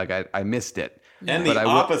out. Like I missed it. And the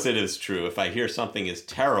opposite is true. If I hear something is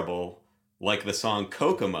terrible, like the song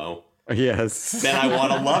Kokomo, yes, then I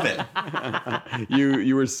want to love it.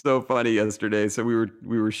 You were so funny yesterday. So we were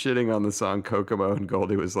shitting on the song Kokomo, and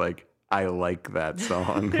Goldie was like, I like that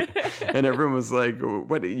song. And everyone was like,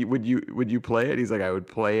 what would you play it? He's like, I would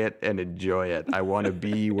play it and enjoy it. I want to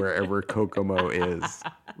be wherever Kokomo is.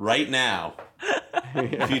 Right now.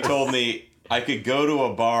 If you told me I could go to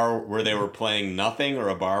a bar where they were playing nothing or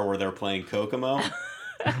a bar where they're playing Kokomo,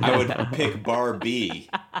 I would pick bar B.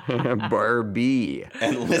 Bar B.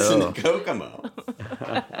 And listen to Kokomo.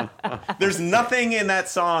 There's nothing in that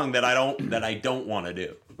song that I don't want to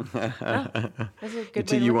do. That's a good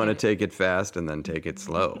Until you want to take it fast and then take it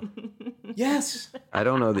slow. Yes. I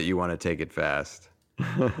don't know that you want to take it fast.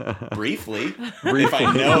 Briefly. If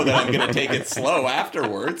I know that I'm going to take it slow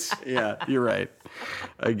afterwards. Yeah, you're right.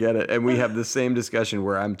 I get it. And we have the same discussion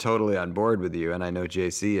where I'm totally on board with you, and I know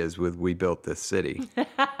JC is with We Built This City.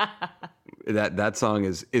 That song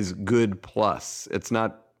is good plus. It's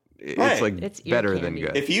not... It's better than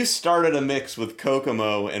good. If you started a mix with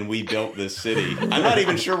Kokomo and We Built This City, I'm not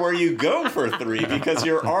even sure where you go for 3 because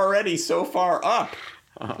you're already so far up.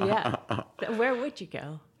 Yeah. Where would you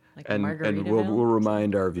go? Like and we'll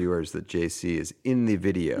remind our viewers that JC is in the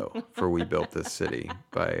video for We Built This City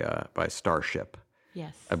by Starship.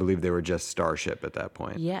 Yes. I believe they were just Starship at that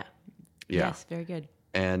point. Yeah. Yes, very good.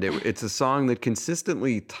 And it's a song that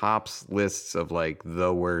consistently tops lists of like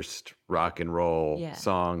the worst rock and roll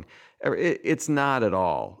song. It's not at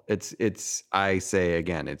all. It's I say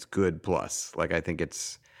again, it's good plus. Like I think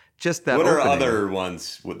it's just that. What are other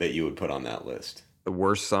ones that you would put on that list? The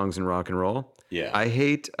worst songs in rock and roll? Yeah. I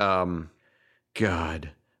hate God.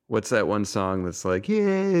 What's that one song that's like,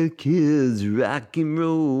 yeah, kids, rock and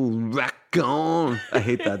roll, rock on. I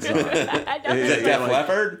hate that song. Is it Def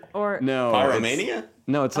Leppard? Or no, Pyromania?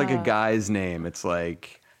 No, it's like a guy's name. It's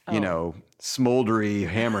like, Smoldery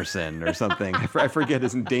Hammerson or something. I forget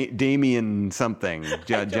his name. Damien something.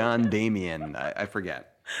 John Damien. I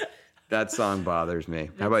forget. That song bothers me.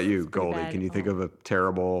 How about you, Goldie? Can you think of a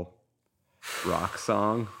terrible rock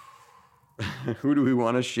song? Who do we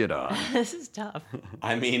want to shit on? This is tough.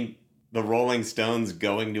 I mean, the Rolling Stones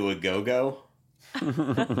Going to a Go-Go?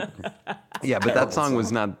 Yeah, but that song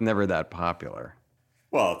was never that popular.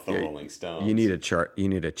 Well, it's the Rolling Stones. You need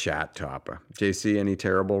a chat topper. JC, any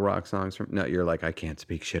terrible rock songs from? No, you're like, I can't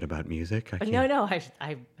speak shit about music. No,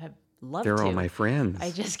 I have loved to. They're all my friends. I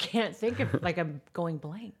just can't think of, like, I'm going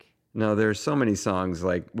blank. No, there's so many songs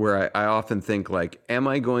like where I often think like, am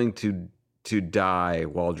I going to die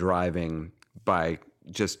while driving by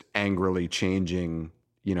just angrily changing,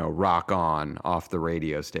 Rock On off the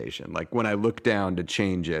radio station? Like when I look down to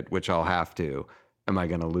change it, which I'll have to, am I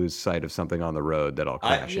going to lose sight of something on the road that I'll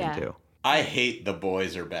crash into? I hate The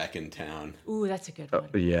Boys Are Back in Town. Ooh, that's a good one.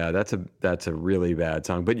 Yeah, that's a really bad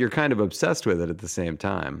song, but you're kind of obsessed with it at the same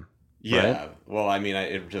time. Yeah. Right? Well, I mean,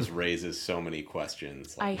 it just raises so many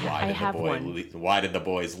questions. Like, one. Why did the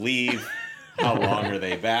boys leave? How long are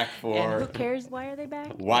they back for? And who cares? Why are they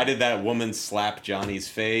back? Why did that woman slap Johnny's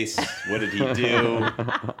face? What did he do?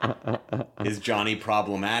 Is Johnny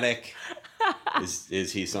problematic?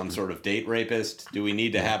 Is he some sort of date rapist? Do we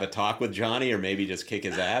need to have a talk with Johnny or maybe just kick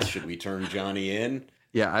his ass? Should we turn Johnny in?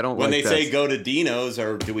 Yeah, I don't when like they say go to Dino's,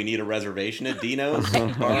 or do we need a reservation at Dino's? You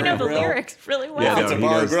know the lyrics really well. Yeah, if it's a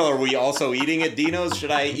bar or grill, are we also eating at Dino's?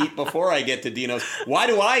 Should I eat before I get to Dino's? Why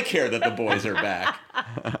do I care that the boys are back?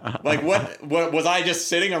 Like, what was I just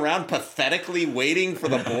sitting around pathetically waiting for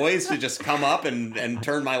the boys to just come up and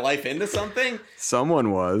turn my life into something?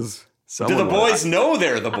 Someone was. Do the boys know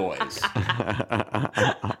they're the boys?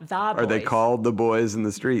 Are they called the boys in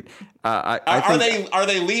the street? Are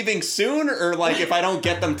they leaving soon, or like if I don't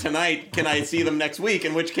get them tonight, can I see them next week?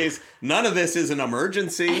 In which case, none of this is an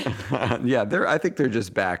emergency. Yeah, I think they're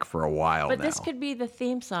just back for a while now. But this could be the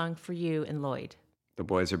theme song for you and Lloyd. The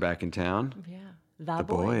boys are back in town. Yeah, the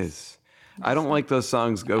boys. I don't like those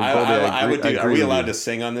songs. Are we allowed to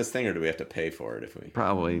sing on this thing, or do we have to pay for it? If we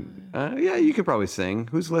probably, yeah, you could probably sing.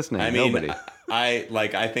 Who's listening? I mean, nobody.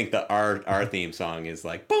 I think that our theme song is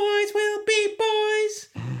like, boys will be boys,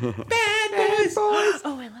 bad boys. Oh,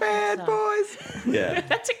 I love bad that song. boys. Yeah,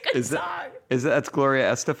 that's a good song. That's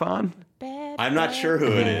Gloria Estefan? I'm not sure who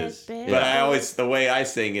it is, but the way I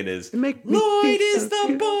sing it is, Lloyd is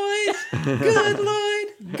the boys, good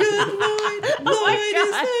Lloyd, good Lloyd, Lloyd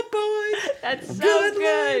is the boys. That's so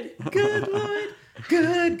good. Good Lloyd,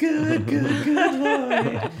 good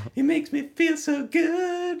Lloyd. He makes me feel so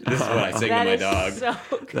good. This is what I sing to my dog. So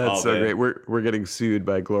good. That's so great. We're getting sued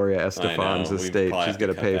by Gloria Estefan's estate. She's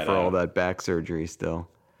going to pay for all that back surgery still.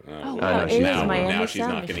 Now she's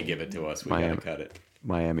not going to give it to us. We got to cut it.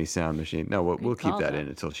 Miami Sound Machine. No, we'll keep that in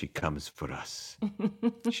until she comes for us.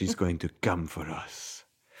 She's going to come for us.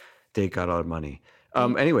 Take out our money.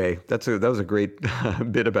 Anyway, that was a great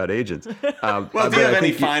bit about agents. Well, do you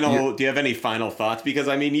have any final thoughts? Because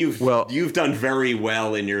I mean, you've done very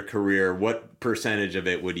well in your career. What percentage of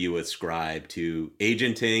it would you ascribe to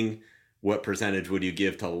agenting? What percentage would you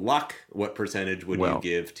give to luck? What percentage would you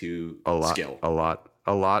give to skill?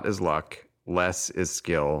 A lot is luck. Less is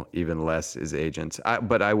skill. Even less is agents.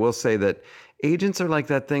 But I will say that agents are like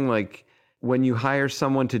that thing, like when you hire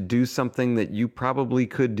someone to do something that you probably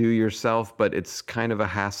could do yourself, but it's kind of a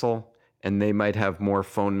hassle, and they might have more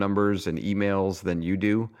phone numbers and emails than you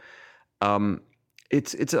do.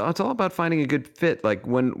 It's all about finding a good fit. Like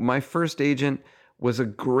when my first agent was a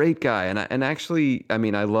great guy, and actually, I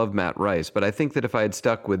mean, I love Matt Rice, but I think that if I had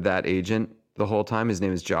stuck with that agent the whole time, his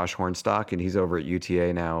name is Josh Hornstock, and he's over at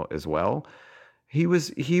UTA now as well. He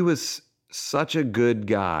was such a good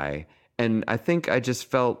guy, and I think I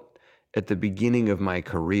just felt at the beginning of my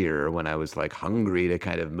career, when I was like hungry to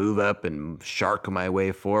kind of move up and shark my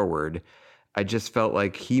way forward, I just felt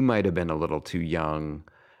like he might have been a little too young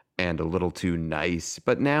and a little too nice.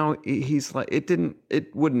 But now he's like,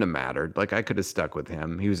 it wouldn't have mattered. Like I could have stuck with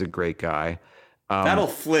him. He was a great guy. That'll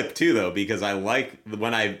flip too, though, because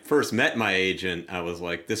when I first met my agent, I was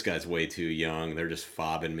like, this guy's way too young. They're just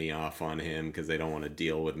fobbing me off on him because they don't want to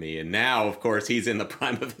deal with me. And now, of course, he's in the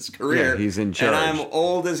prime of his career. Yeah, he's in charge. And I'm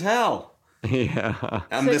old as hell. Yeah.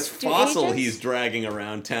 I'm this fossil he's dragging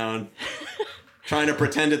around town, trying to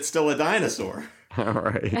pretend it's still a dinosaur. All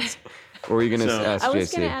right. What were you going to ask, JC? I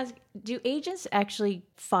was going to ask, do agents actually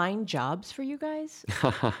find jobs for you guys?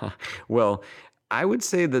 Well, I would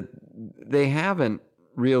say that they haven't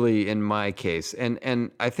really in my case.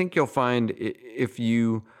 And I think you'll find if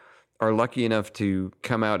you are lucky enough to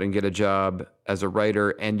come out and get a job as a writer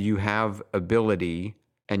and you have ability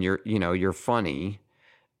and you're funny,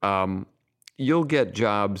 you'll get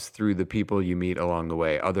jobs through the people you meet along the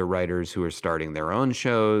way. Other writers who are starting their own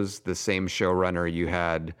shows, the same showrunner you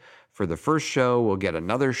had for the first show will get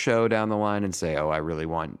another show down the line and say, oh, I really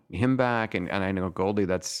want him back. And I know, Goldie,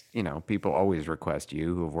 that's, people always request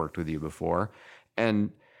you who have worked with you before.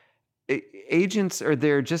 And agents are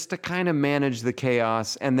there just to kind of manage the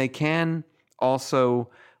chaos. And they can also,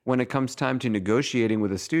 when it comes time to negotiating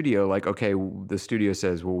with a studio, like, okay, the studio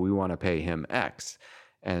says, well, we want to pay him X.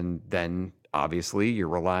 And then obviously you're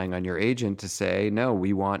relying on your agent to say, no,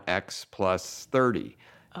 we want X plus 30.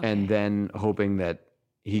 and then hoping that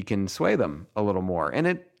he can sway them a little more. And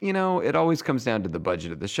it always comes down to the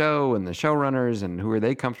budget of the show and the showrunners and who are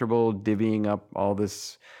they comfortable divvying up all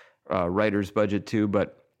this writer's budget to.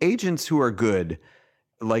 But agents who are good,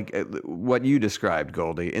 like what you described,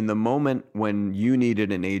 Goldie, in the moment when you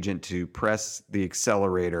needed an agent to press the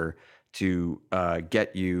accelerator to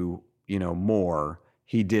get you, more,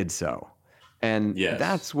 he did so. And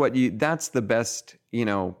that's the best,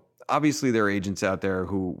 obviously there are agents out there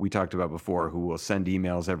who we talked about before who will send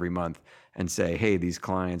emails every month and say, hey, these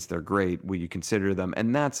clients, they're great. Will you consider them?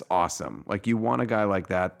 And that's awesome. Like, you want a guy like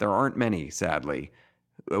that. There aren't many, sadly,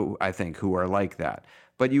 I think, who are like that.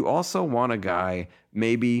 But you also want a guy,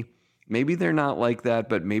 maybe they're not like that,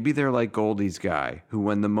 but maybe they're like Goldie's guy, who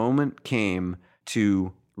when the moment came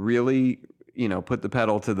to really, put the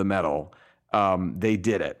pedal to the metal, they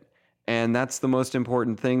did it. And that's the most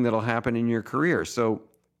important thing that'll happen in your career. So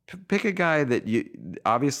pick a guy that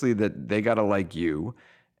obviously that they got to like you,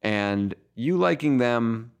 and you liking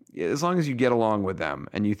them, as long as you get along with them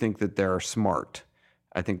and you think that they're smart.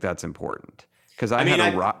 I think that's important. Because I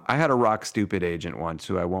had a rock stupid agent once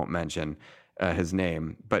who I won't mention his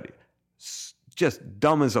name, but just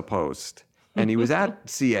dumb as a post. And he was at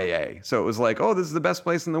CAA. So it was like, oh, this is the best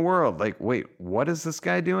place in the world. Like, wait, what is this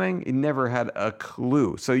guy doing? He never had a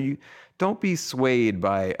clue. So you don't be swayed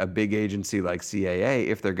by a big agency like CAA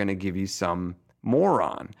if they're going to give you some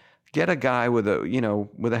moron. Get a guy with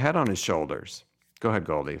a head on his shoulders. Go ahead,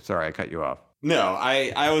 Goldie. Sorry, I cut you off. No,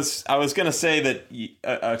 I was going to say that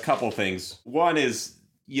a couple things. One is,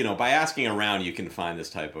 by asking around, you can find this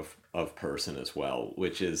type of person as well,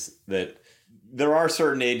 which is that there are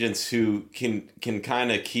certain agents who can kind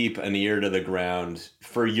of keep an ear to the ground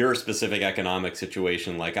for your specific economic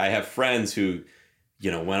situation. Like, I have friends who,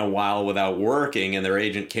 went a while without working, and their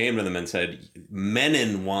agent came to them and said,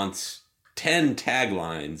 Menon wants 10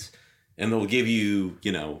 taglines, and they'll give you,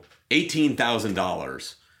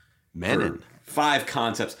 $18,000. Menon. 5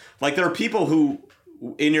 concepts. Like, there are people who,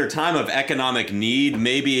 in your time of economic need,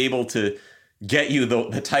 may be able to get you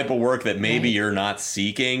the type of work that maybe you're not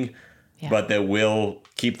seeking, but that will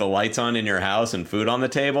keep the lights on in your house and food on the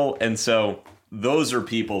table. And so those are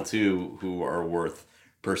people, too, who are worth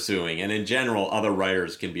pursuing. And in general, other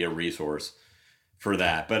writers can be a resource for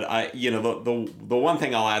that. But the one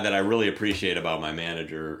thing I'll add that I really appreciate about my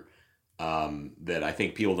manager, that I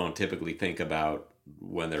think people don't typically think about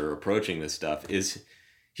when they're approaching this stuff, is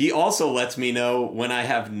he also lets me know when I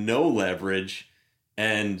have no leverage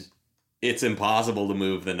and it's impossible to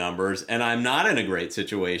move the numbers and I'm not in a great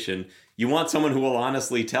situation. You want someone who will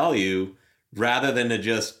honestly tell you, rather than to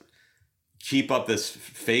just keep up this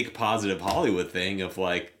fake positive Hollywood thing of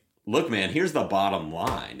like, look, man, here's the bottom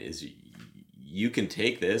line is you can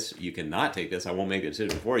take this, you can not take this. I won't make a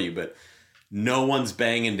decision for you, but no one's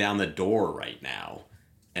banging down the door right now.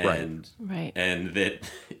 And that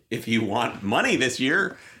if you want money this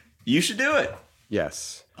year, you should do it.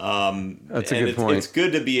 Yes. That's a good point. It's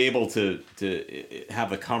good to be able to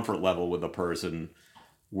have a comfort level with a person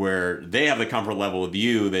where they have the comfort level with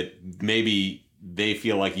you that maybe they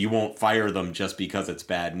feel like you won't fire them just because it's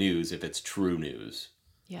bad news if it's true news.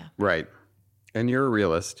 Yeah. Right. And you're a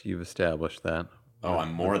realist. You've established that. Oh,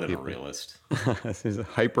 I'm more than a realist. This is a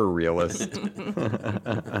hyper realist.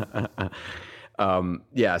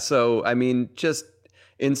 So, I mean, just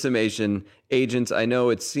in summation, agents, I know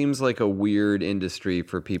it seems like a weird industry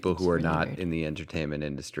for people who are not in the entertainment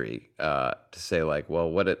industry to say like, well,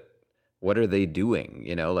 what are they doing?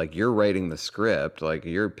 Like, you're writing the script, like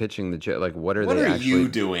you're pitching the joke, like what are you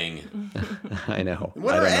doing? I know.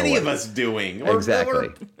 What are any of us doing? Exactly.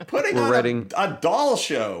 We're writing a doll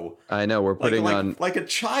show. I know. We're putting on like a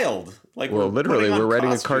child. Like, well, literally, we're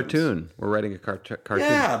writing a cartoon. We're writing a cartoon.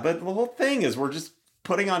 Yeah, but the whole thing is we're just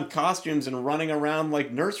putting on costumes and running around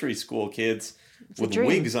like nursery school kids with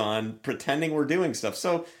wigs on, pretending we're doing stuff.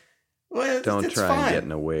 So, don't it's try fine. and get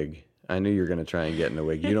in a wig. I knew you were going to try and get in a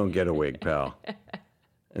wig. You don't get a wig, pal.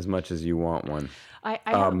 As much as you want one. I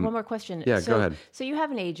have one more question. Yeah, go ahead. So you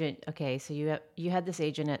have an agent. Okay, so you had this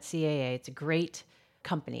agent at CAA. It's a great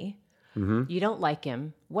company. Mm-hmm. You don't like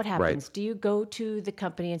him. What happens? Right. Do you go to the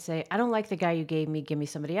company and say, I don't like the guy you gave me, give me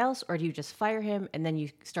somebody else? Or do you just fire him and then you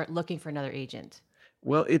start looking for another agent?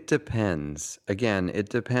 Well, it depends. Again, it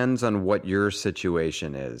depends on what your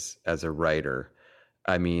situation is as a writer.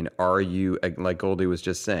 I mean, are you, like Goldie was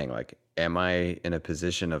just saying, like, am I in a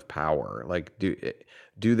position of power? Like,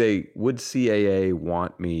 would CAA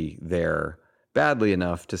want me there badly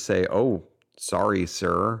enough to say, oh, sorry,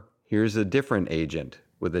 sir, here's a different agent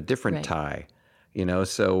with a different tie,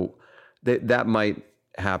 So that might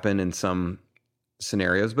happen in some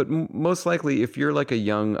scenarios, but most likely if you're like a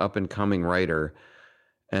young up and coming writer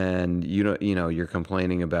and you're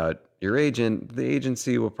complaining about your agent, the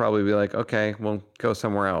agency will probably be like, okay, well, go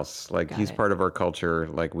somewhere else. Like, he's part of our culture.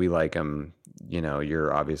 Like, we like him.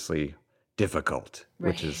 You're obviously difficult,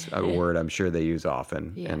 which is a word I'm sure they use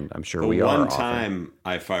often. Yeah. And I'm sure we are often. The one time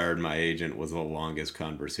I fired my agent was the longest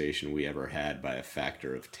conversation we ever had by a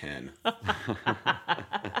factor of 10.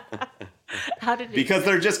 How did because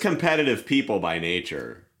they're just competitive people by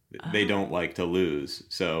nature. They don't like to lose.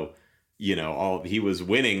 So, he was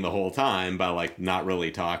winning the whole time by like not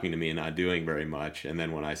really talking to me and not doing very much. And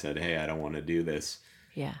then when I said, hey, I don't want to do this.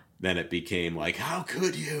 Yeah. Then it became like, how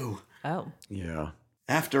could you? Oh. Yeah.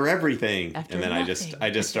 After everything. And then I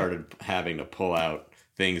just started having to pull out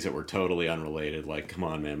things that were totally unrelated. Like, come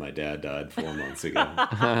on, man, my dad died 4 months ago.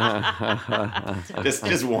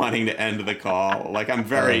 just wanting to end the call. Like, I'm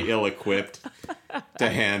very ill-equipped to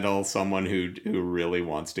handle someone who really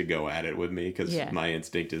wants to go at it with me, because my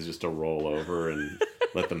instinct is just to roll over and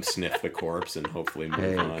let them sniff the corpse and hopefully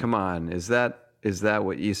move on. Come on. Is that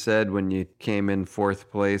what you said when you came in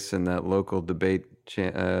 4th place in that local debate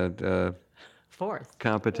fourth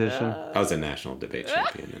competition? I was a national debate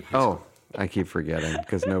champion in high school. I keep forgetting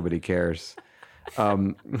because nobody cares.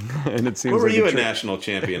 And it seems. What were you a national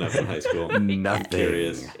champion of in high school?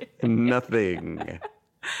 Nothing. Nothing.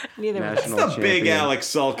 Neither. That's the big Alex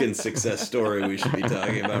Sulkin success story we should be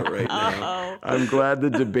talking about right now. I'm glad the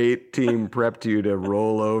debate team prepped you to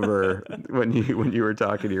roll over when you were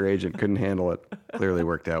talking to your agent. Couldn't handle it. Clearly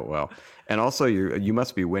worked out well. And also, you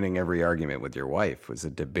must be winning every argument with your wife. Was a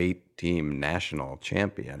debate team national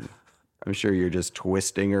champion. I'm sure you're just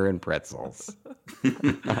twisting her in pretzels.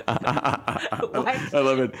 I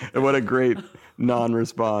love it. What a great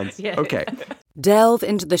non-response. Yeah. Okay. Delve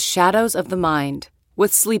into the shadows of the mind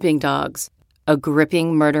with Sleeping Dogs, a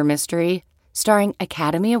gripping murder mystery starring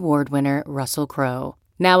Academy Award winner Russell Crowe.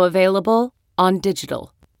 Now available on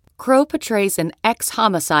digital. Crowe portrays an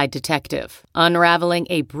ex-homicide detective unraveling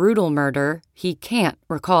a brutal murder he can't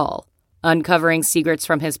recall. Uncovering secrets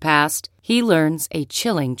from his past, he learns a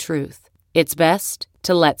chilling truth. It's best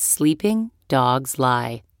to let sleeping dogs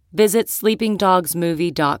lie. Visit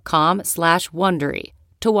sleepingdogsmovie.com/Wondery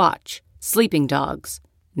to watch Sleeping Dogs,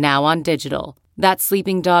 now on digital. That's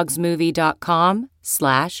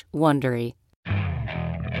sleepingdogsmovie.com/Wondery.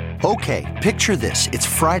 Okay, picture this. It's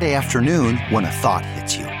Friday afternoon when a thought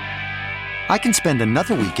hits you. I can spend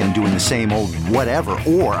another weekend doing the same old whatever,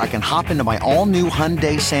 or I can hop into my all-new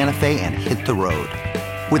Hyundai Santa Fe and hit the road.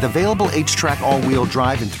 With available H-Track all-wheel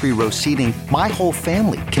drive and 3-row seating, my whole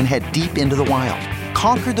family can head deep into the wild.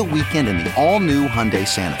 Conquer the weekend in the all-new Hyundai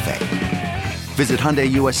Santa Fe. Visit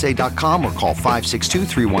HyundaiUSA.com or call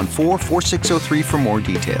 562-314-4603 for more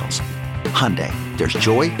details. Hyundai, there's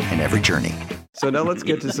joy in every journey. So now let's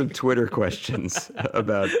get to some Twitter questions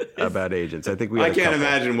about agents. I think I can't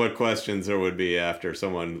imagine what questions there would be after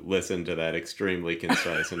someone listened to that extremely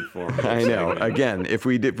concise and formal. I know. Again, if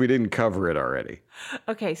we didn't cover it already.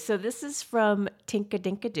 Okay, so this is from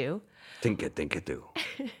Tinka-Dinka-Doo. Tinka-Dinka-Doo.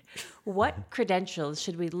 What credentials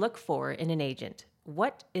should we look for in an agent?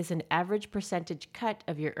 What is an average percentage cut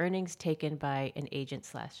of your earnings taken by an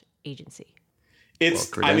agent/agency?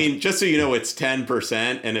 Just so you know, it's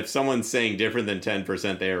 10%. And if someone's saying different than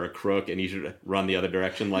 10%, they are a crook and you should run the other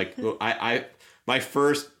direction. Like my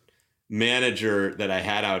first manager that I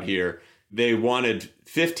had out here, they wanted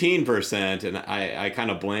 15%. And I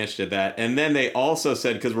kind of blanched at that. And then they also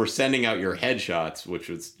said, because we're sending out your headshots,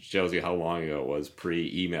 which shows you how long ago it was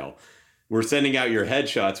pre-email. We're sending out your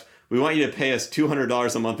headshots. We want you to pay us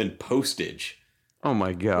 $200 a month in postage. Oh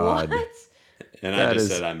my God. What? And I just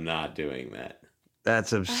said, I'm not doing that.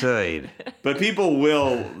 That's absurd. But people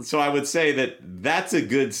will. So I would say that's a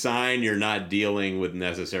good sign you're not dealing with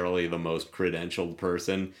necessarily the most credentialed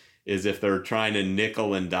person, is if they're trying to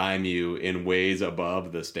nickel and dime you in ways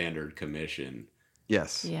above the standard commission.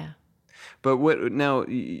 Yes. Yeah. But now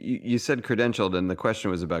you said credentialed, and the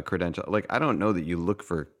question was about credential. Like, I don't know that you look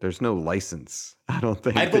for, there's no license. I don't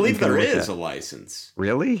think. I believe there is a license.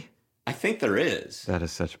 Really? I think there is. That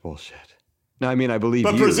is such bullshit. No, I mean, I believe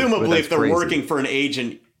but you. Presumably, if they're working for an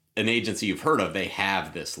agency you've heard of, they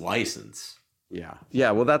have this license. Yeah.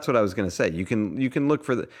 Yeah. Well, that's what I was going to say. You can look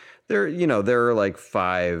for there are like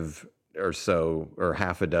 5 or so, or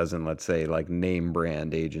half a dozen, let's say, like name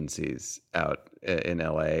brand agencies out in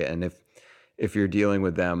LA. And if you're dealing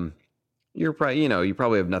with them, you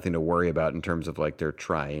probably have nothing to worry about in terms of like they're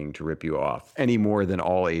trying to rip you off any more than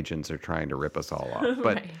all agents are trying to rip us all off.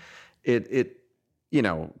 But Right. it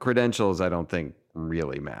credentials, I don't think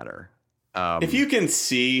really matter. If you can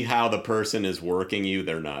see how the person is working you,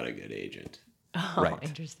 they're not a good agent. Oh, right.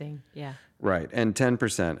 Interesting. Yeah. Right. And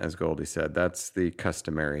 10%, as Goldie said, that's the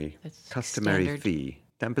customary standard fee.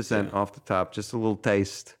 10% off the top, just a little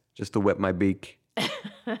taste, just to wet my beak.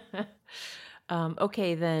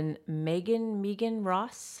 Okay, then Megan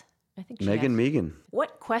Ross. I think Megan.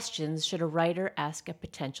 What questions should a writer ask a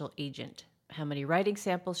potential agent? How many writing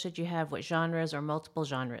samples should you have? What genres or multiple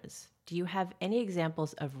genres? Do you have any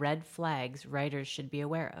examples of red flags writers should be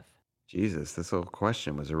aware of? Jesus, this whole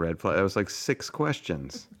question was a red flag. That was like 6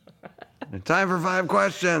 questions. Time for 5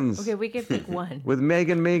 questions. Okay, we can pick one. With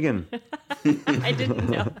Megan. I didn't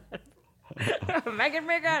know.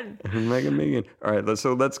 Megan. All right,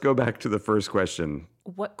 so let's go back to the first question.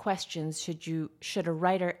 What questions should a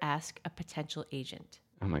writer ask a potential agent?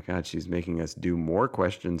 Oh my God, she's making us do more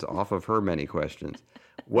questions off of her many questions.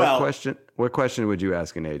 What question would you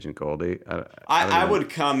ask an agent, Goldie? I would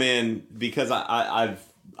come in because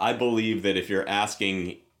I believe that if you're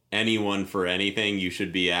asking anyone for anything, you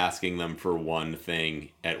should be asking them for one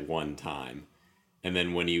thing at one time. And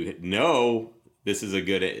then when you know this is a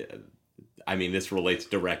good, this relates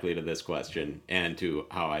directly to this question and to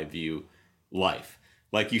how I view life.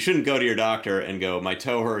 Like, you shouldn't go to your doctor and go, my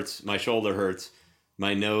toe hurts, my shoulder hurts,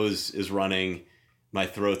 my nose is running, my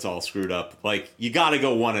throat's all screwed up. Like, you got to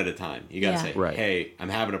go one at a time. You got to say, hey, I'm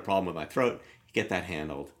having a problem with my throat. You get that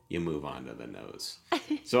handled. You move on to the nose.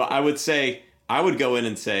 So I would go in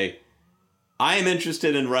and say, I am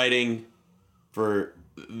interested in writing for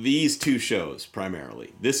these 2 shows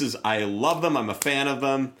primarily. I love them. I'm a fan of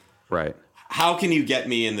them. Right. How can you get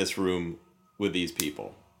me in this room with these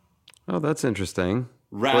people? Oh, that's interesting.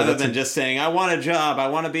 Rather than just saying, I want a job, I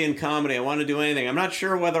want to be in comedy, I want to do anything. I'm not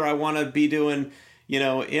sure whether I want to be doing,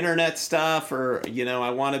 internet stuff or, I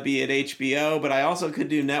want to be at HBO, but I also could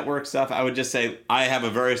do network stuff. I would just say, I have a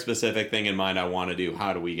very specific thing in mind I want to do.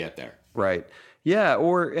 How do we get there? Right. Yeah.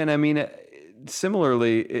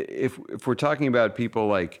 Similarly, if we're talking about people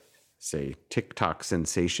like, say, TikTok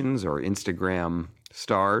sensations or Instagram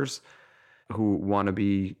stars who want to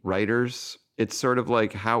be writers, it's sort of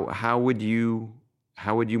like, how would you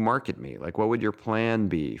market me? Like, what would your plan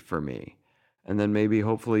be for me? And then maybe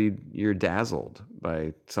hopefully you're dazzled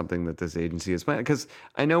by something that this agency is planning. Because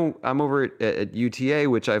I know I'm over at UTA,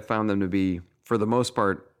 which I found them to be, for the most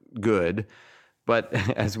part, good. But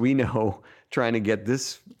as we know, trying to get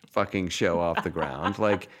this fucking show off the ground,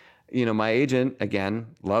 my agent, again,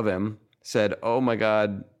 love him, said, oh my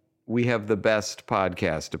God, we have the best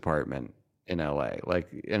podcast department in LA.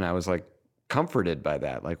 And I was like, comforted by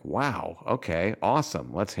that. Like, wow, okay,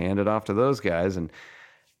 awesome. Let's hand it off to those guys. And,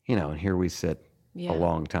 and here we sit a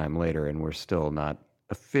long time later and we're still not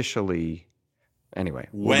officially, anyway.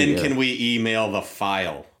 When can we email the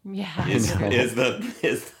file? Yeah. Is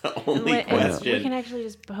the only question. We can actually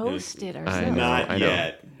just post it ourselves. Not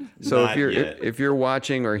yet. So if you're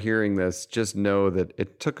watching or hearing this, just know that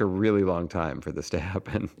it took a really long time for this to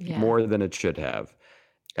happen. Yeah. More than it should have.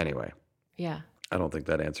 Anyway. Yeah. I don't think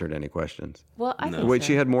that answered any questions. Well, I think Wait, so.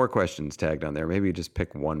 She had more questions tagged on there. Maybe you just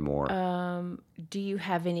pick one more. Do you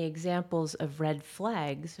have any examples of red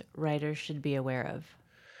flags writers should be aware of?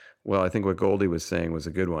 Well, I think what Goldie was saying was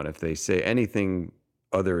a good one. If they say anything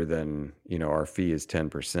other than, our fee is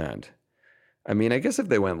 10%. I guess if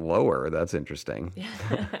they went lower, that's interesting.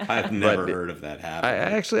 I've never heard of that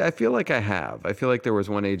happening. I feel like I have. I feel like there was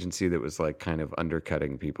one agency that was like kind of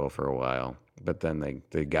undercutting people for a while, but then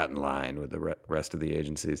they got in line with the rest of the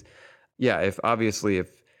agencies. Yeah,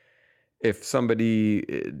 if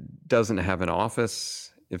somebody doesn't have an office,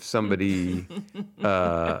 if somebody,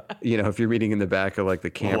 if you're meeting in the back of like the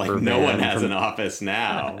camper van. No one has an office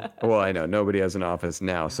now. Well, I know. Nobody has an office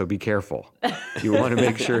now, so be careful. You want to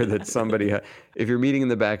make sure that somebody, if you're meeting in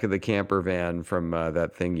the back of the camper van from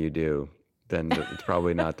that thing you do, then it's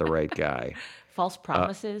probably not the right guy. False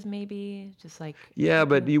promises, maybe? Just like... Yeah,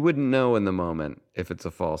 but you wouldn't know in the moment if it's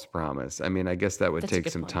a false promise. I guess that would take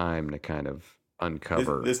some time to kind of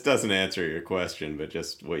uncover. This doesn't answer your question, but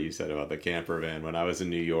just what you said about the camper van. When I was in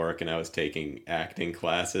New York and I was taking acting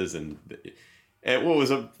classes, and at what was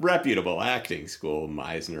a reputable acting school,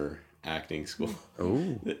 Meisner Acting School.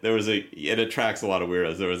 Oh. It attracts a lot of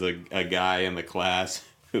weirdos. There was a guy in the class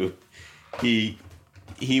who he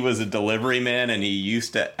was a delivery man, and he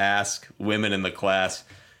used to ask women in the class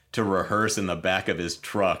to rehearse in the back of his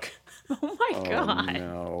truck. Oh my God!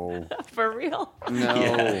 No, for real? No,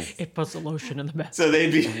 yeah. It puts the lotion in the back. So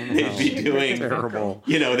they'd be doing terrible.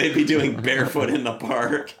 They'd be doing barefoot in the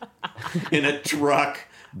park in a truck.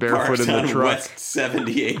 Barefoot in the truck. West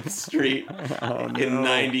 78th Street in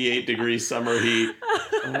 98-degree summer heat.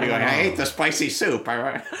 You're going, I ate the spicy soup.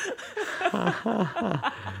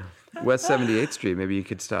 West 78th Street. Maybe you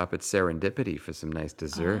could stop at Serendipity for some nice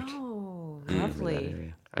dessert. Oh,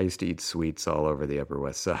 lovely. I used to eat sweets all over the Upper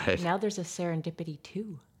West Side. Now there's a Serendipity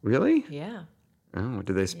too. Really? Yeah. Oh,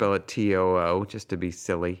 do they spell it T-O-O just to be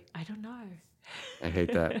silly? I don't know. I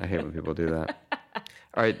hate that. I hate when people do that.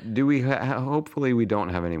 All right. Do we? Hopefully, we don't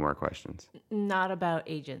have any more questions. Not about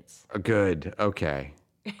agents. Good. Okay.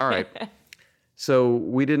 All right. So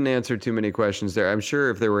we didn't answer too many questions there. I'm sure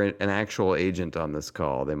if there were an actual agent on this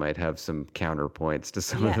call, they might have some counterpoints to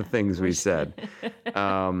some of the things we said.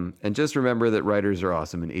 And just remember that writers are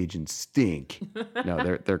awesome and agents stink.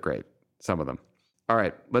 No, they're great. Some of them. All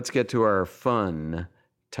right. Let's get to our fun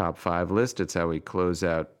top 5 list. It's how we close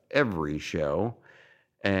out every show.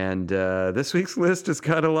 And this week's list has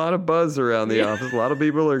got a lot of buzz around the office. A lot of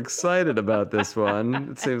people are excited about this one.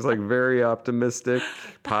 It seems like very optimistic,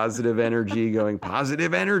 positive energy going,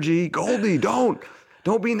 positive energy. Goldie, don't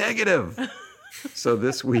be negative. So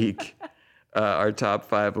this week, our top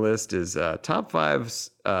 5 list is top five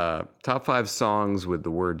songs with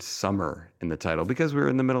the word summer in the title because we're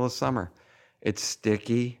in the middle of summer. It's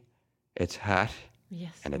sticky, it's hot,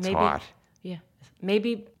 and it's hot. Yeah.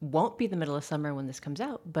 Maybe won't be the middle of summer when this comes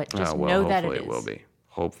out, but just know that it is. Hopefully it will be.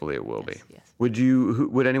 Hopefully it will be. Yes.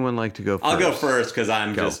 Would anyone like to go first? I'll go first because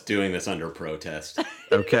I'm just doing this under protest.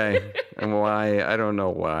 Okay. And why? I don't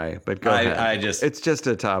know why, but go ahead. It's just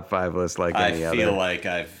a top 5 list like any other. I feel like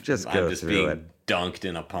I'm just being dunked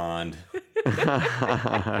in a pond.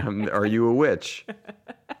 Are you a witch?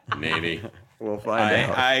 Maybe. We'll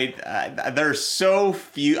find out. There's so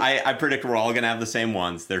few. I predict we're all going to have the same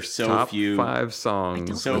ones. There's so few. Top 5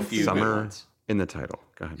 songs. So few summer in the title.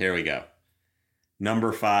 Go ahead. Here we go.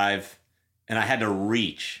 Number 5, and I had to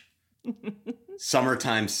reach.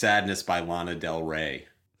 Summertime Sadness by Lana Del Rey.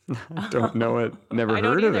 Don't know it. Never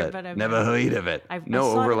heard of it. Never heard of it.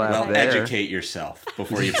 No overlap there. Educate yourself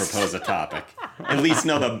before you propose a topic. At least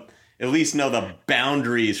know the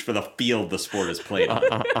boundaries for the field the sport is played on.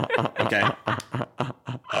 Okay.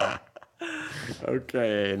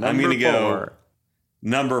 Okay. I'm going to go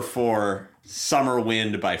number 4, Summer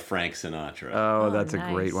Wind by Frank Sinatra. Oh, that's nice.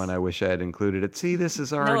 A great one. I wish I had included it. See, this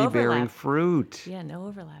is already bearing fruit. Yeah, no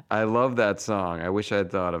overlap. I love that song. I wish I had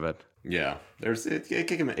thought of it. Yeah,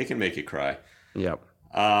 it can make you cry. Yep.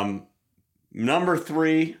 Number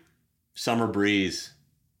 3, Summer Breeze,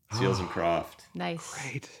 Seals and Croft. Nice.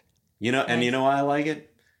 Great. You know, and you know why I like it?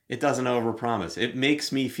 It doesn't overpromise. It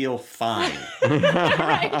makes me feel fine.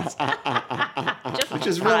 Which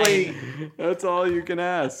is really... That's all you can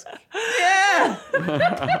ask. Yeah!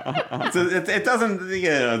 It doesn't...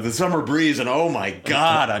 the summer breeze and oh my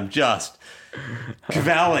God, I'm just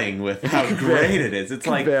cavelling with how great it is. It's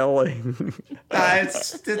like... Cavelling.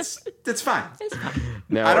 It's fine. It's fine.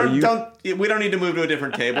 Now, we don't need to move to a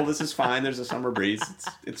different table. This is fine. There's a summer breeze.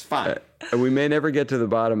 It's fine. We may never get to the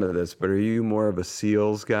bottom of this, but are you more of a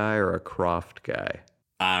Seals guy or a Croft guy?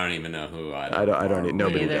 I don't even know who I don't.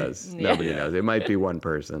 Nobody does. Yeah. Nobody knows. It might be one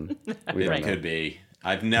person. It could be.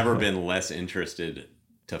 I've never been less interested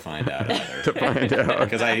to find out either. To find out.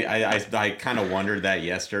 Because I kind of wondered that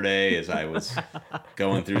yesterday as I was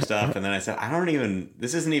going through stuff, and then I said,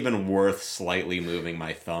 this isn't even worth slightly moving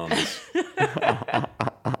my thumbs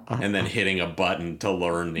and then hitting a button to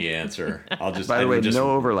learn the answer. By the way,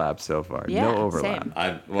 no overlap so far. Yeah, no overlap.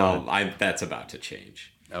 Same. That's about to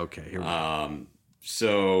change. Okay. Here we go.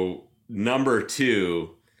 So number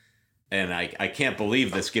 2, and I can't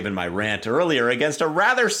believe this given my rant earlier against a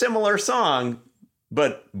rather similar song,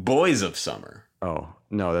 but Boys of Summer. Oh,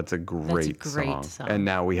 no, that's a great song. And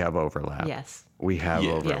now we have overlap. Yes. We have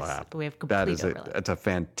overlap. Yes, we have complete overlap. That's a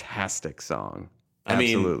fantastic song.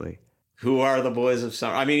 Absolutely. Who are the Boys of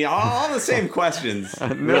Summer? I mean, all the same questions.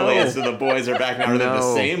 Really, as to the boys are back now. Are they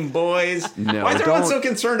the same boys? No. Why is everyone so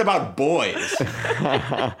concerned about boys?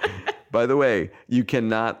 By the way, you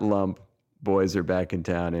cannot lump Boys Are Back in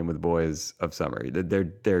Town in with Boys of Summer.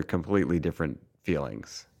 They're completely different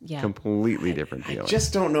feelings. Yeah. Completely different feelings. I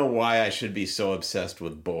just don't know why I should be so obsessed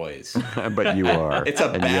with boys. But you are. It's a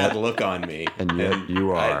bad look on me. And yet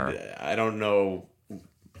you are. I don't know.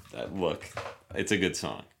 Look, it's a good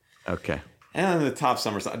song. Okay. And the top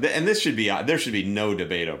summer song. And there should be no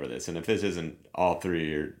debate over this. And if this isn't all 3 of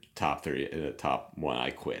your top 3, top 1, I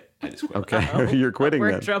quit. I just quit. Okay. You're quitting We're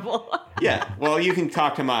then. in trouble. Yeah. Well, you can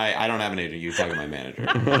talk to I don't have an agent. You can talk to my manager.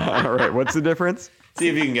 All right. What's the difference? See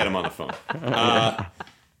if you can get him on the phone.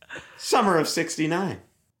 Summer of '69.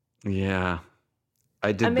 Yeah.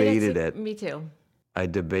 I debated it. Me too. I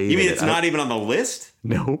debated it. You mean it's not even on the list?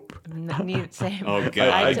 Nope. Same. Oh, God.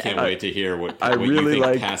 I can't wait to hear what you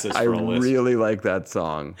think passes for a list. I really like that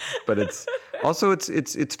song, but Also, it's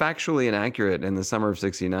factually inaccurate. In the summer of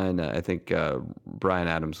 '69, I think Bryan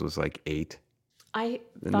Adams was like 8. I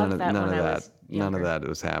thought that when I was younger. None of that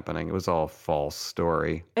was happening. It was all false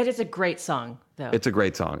story. It is a great song, though. It's a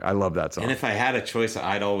great song. I love that song. And if I had a choice,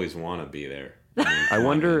 I'd always want to be there. I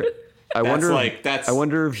wonder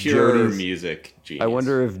if pure Jody's music. Genius. I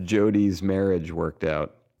wonder if Jody's marriage worked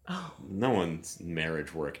out. Oh. No one's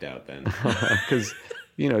marriage worked out then. Because,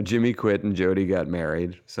 Jimmy quit and Jody got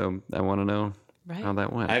married. So I want to know how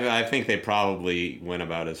that went. I think they probably went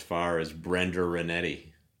about as far as Brenda Renetti.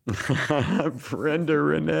 Brenda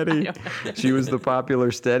Renetti. She was the popular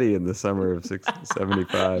steady in the summer of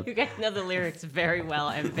 75. You guys know the lyrics very well.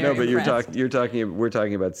 I'm very impressed. We're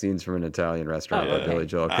talking about scenes from an Italian restaurant by Billy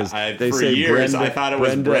Joel. Because for years, I thought it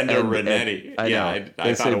was Brenda Renetti. I know.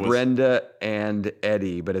 They say Brenda and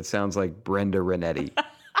Eddie, but it sounds like Brenda Renetti,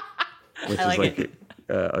 which is like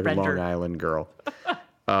a Long Island girl.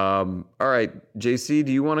 All right, JC,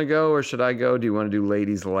 do you want to go or should I go? Do you want to do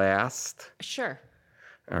ladies last? Sure.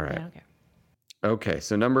 All right. Yeah, okay,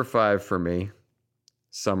 so number 5 for me,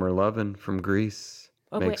 Summer Lovin' from Grease.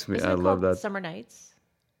 I love that. Summer Nights?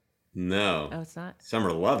 No. Oh, it's not?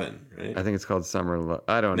 Summer Lovin', right? I think it's called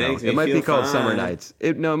I don't know. It might be called Summer Nights.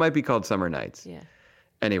 It might be called Summer Nights. Yeah.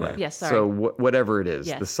 Anyway, sorry. So whatever it is,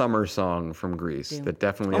 the summer song from Grease that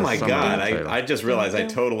definitely. Oh my God! Title. I just realized I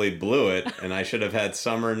totally blew it, and I should have had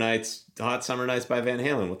Hot Summer Nights by Van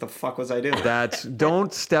Halen. What the fuck was I doing?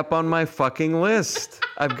 Don't step on my fucking list.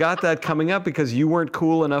 I've got that coming up because you weren't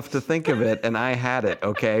cool enough to think of it, and I had it.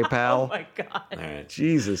 Okay, pal. Oh my God! All right.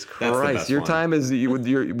 Jesus Christ! Your time is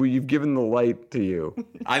you've given the light to you.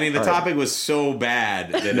 I mean, the topic was so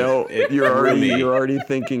bad that you're already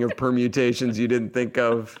thinking of permutations you didn't think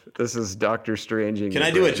of. This is Dr. Stranging. Can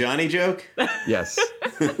I do a Johnny joke? Yes.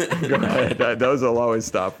 Go ahead. Those I'll always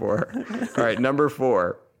stop for. All right, number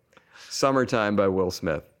 4, Summertime by Will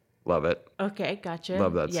Smith. Love it. Okay, gotcha.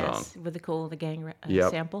 Love that song. Yes, with the Cool the Gang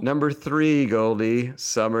sample. Number 3, Goldie,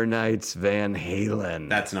 Summer Nights Van Halen.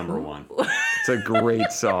 That's number 1. It's a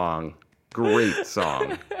great song. Great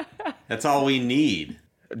song. That's all we need.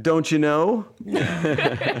 Don't you know?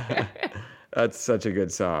 Yeah. That's such a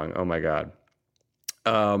good song. Oh my God.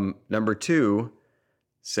 Number 2,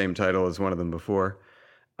 same title as one of them before,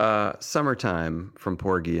 Summertime from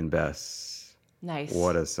Porgy and Bess. Nice.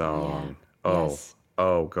 What a song. Yeah.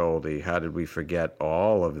 Oh, Goldie, how did we forget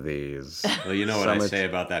all of these? Well, you know what I say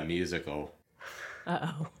about that musical.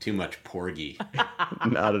 Uh-oh. Too much Porgy.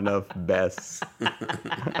 Not enough Bess.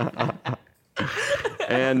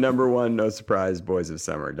 And number 1, no surprise, Boys of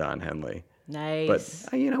Summer, Don Henley. Nice.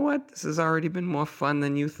 But you know what? This has already been more fun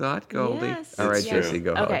than you thought, Goldie. Yes, all right, Jesse,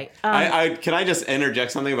 go ahead. Okay. Can I just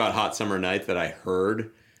interject something about Hot Summer Night that I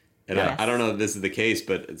heard? And I don't know if this is the case,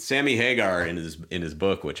 but Sammy Hagar in his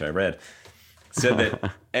book, which I read, said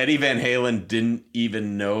that Eddie Van Halen didn't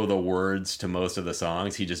even know the words to most of the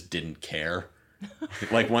songs. He just didn't care.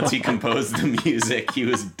 Like once he composed the music, he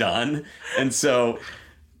was done. And so,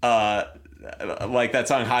 like that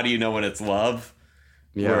song, How Do You Know When It's Love?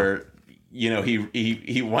 Yeah. Where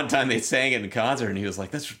he one time they sang it in concert and he was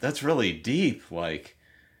like, that's really deep. Like,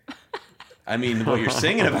 I mean, what you're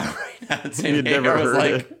singing about right now. And Sammy Hagar was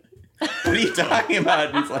like, what are you talking about?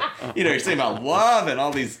 And he's like, you're singing about love and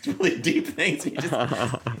all these really deep things. He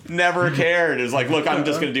just never cared. It was like, look, I'm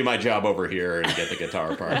just going to do my job over here and get the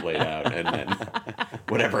guitar part played out. And then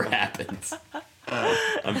whatever happens,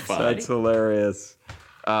 I'm fine. That's hilarious.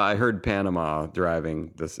 I heard Panama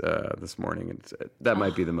driving this morning. That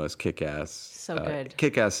might be the most kick-ass, good.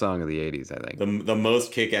 Kick-ass song of the 80s, I think. The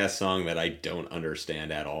most kick-ass song that I don't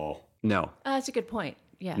understand at all. No. That's a good point.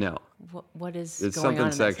 Yeah. No. What is it's going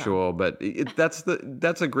on something in sexual, but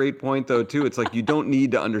that's a great point though too. It's like you don't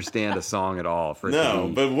need to understand a song at all for it to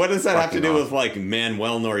be but what does that have to do with like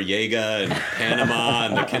Manuel Noriega and Panama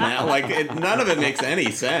and the canal? Like none of it makes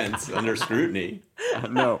any sense under scrutiny.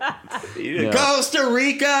 No. Costa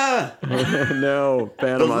Rica. No,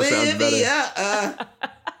 Panama Bolivia. sounds better.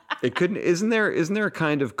 It couldn't. Isn't there a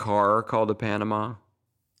kind of car called a Panama?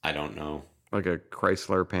 I don't know. Like a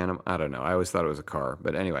Chrysler Panama? I don't know. I always thought it was a car.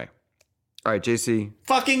 But anyway. All right, JC.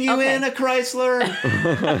 Fucking you in a Chrysler.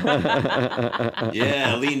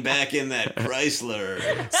 Yeah, lean back in that Chrysler.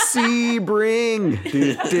 Sebring.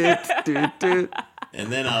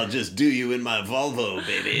 And then I'll just do you in my Volvo,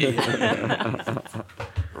 baby.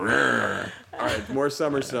 All right, more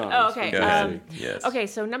summer songs. Oh, okay. Yes. Okay,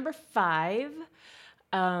 so number 5.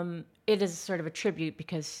 It is sort of a tribute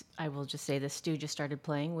because I will just say this. Stu just started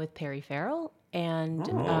playing with Perry Farrell. And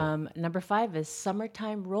number 5 is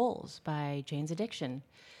Summertime Rolls by Jane's Addiction.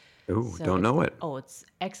 Ooh, don't know it. Oh, it's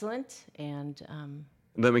excellent. And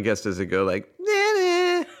Let me guess, does it go like...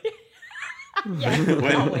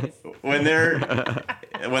 when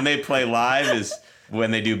they play live, is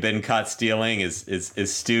when they do Been Caught Stealing, is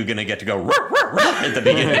Stu gonna get to go at the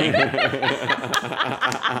beginning?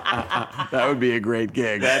 That would be a great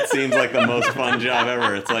gig. That seems like the most fun job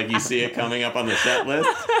ever. It's like you see it coming up on the set list.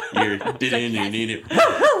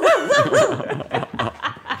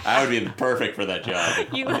 I would be perfect for that job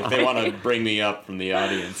if they want to bring me up from the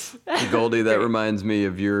audience. Goldie, that reminds me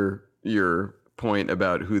of your point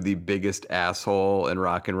about who the biggest asshole in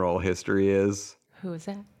rock and roll history is. Who is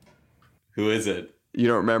that? Who is it? You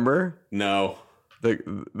don't remember? No.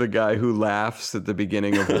 The guy who laughs at the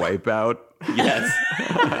beginning of Wipeout. Yes.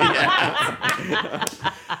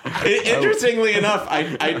 Interestingly enough,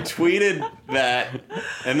 I tweeted that,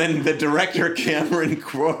 and then the director Cameron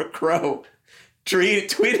Crowe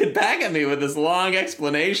tweeted back at me with this long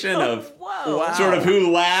explanation of sort of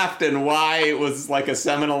who laughed and why it was like a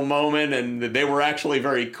seminal moment, and they were actually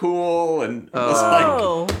very cool, and it was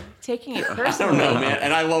like taking it personally. I don't know, man.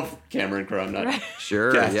 And I love Cameron Crowe. I'm not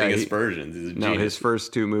casting aspersions. He's a genius. His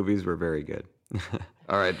first 2 movies were very good.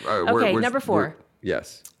 All right. Okay, number 4.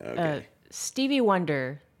 Yes. Okay. Stevie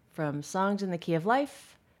Wonder from Songs in the Key of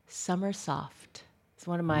Life, Summer Soft. It's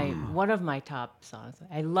one of my top songs.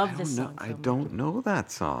 I love this song. I don't know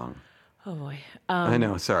that song. Oh boy. I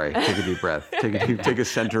know. Sorry. Take a deep breath. Take a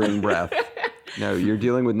centering breath. No, you're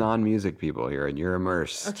dealing with non-music people here, and you're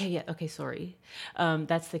immersed. Okay. Yeah. Okay. Sorry.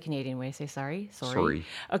 That's the Canadian way to say sorry. Sorry.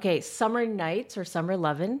 Okay. Summer Nights or Summer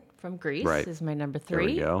Lovin' from Grease is my number 3.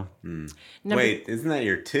 There we go. Wait, isn't that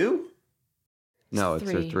your 2? No,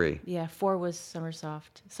 it's your 3. Yeah. 4 was Summer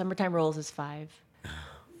Soft. Summertime Rolls is 5.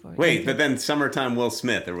 Wait, but then Summertime Will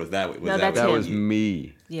Smith, or was that? That was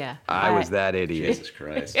me. Yeah, I was that idiot. Jesus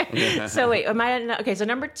Christ. So wait, am I okay? So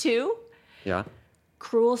number 2. Yeah.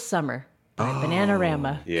 Cruel Summer by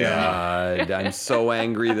Bananarama. Yeah. God, I'm so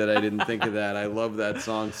angry that I didn't think of that. I love that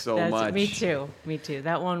song so much. Me too.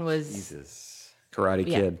 That one was Jesus. Karate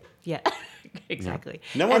Kid. Yeah. Exactly.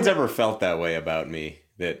 No one's ever felt that way about me,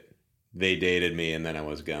 that they dated me and then I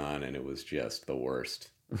was gone and it was just the worst.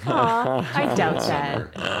 Aw, I doubt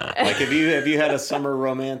that. Like, have you had a summer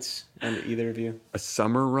romance, either of you? A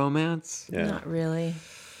summer romance? Yeah. Not really.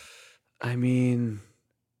 I mean,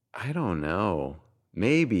 I don't know.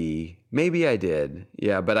 Maybe I did.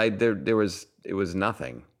 Yeah, but it was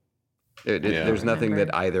nothing. There's nothing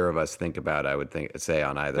that either of us think about. I would say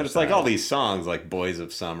on either. But it's side. Like all these songs, like "Boys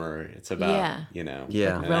of Summer." It's about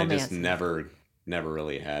Yeah. And I just never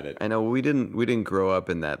really had it. I know we didn't grow up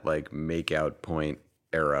in that like make out point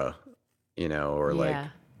era, or like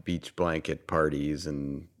beach blanket parties,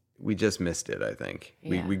 and we just missed it. I think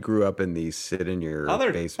we grew up in these sit in your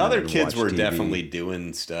basement. Other kids were TV. Definitely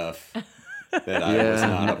doing stuff that I was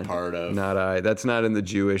not a part of. Not I. That's not in the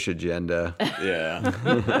Jewish agenda. Yeah,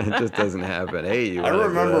 it just doesn't happen. Hey, I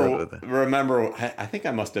remember. I think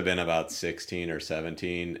I must have been about 16 or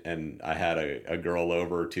 17, and I had a girl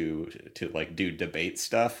over to like do debate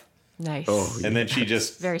stuff. Nice. And then she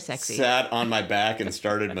just very sexy. Sat on my back and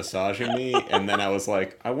started massaging me, and then I was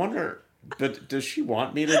like, I wonder, does she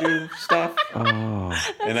want me to do stuff? And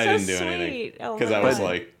I didn't do anything because I was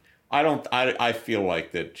like, I feel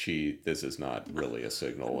like this is not really a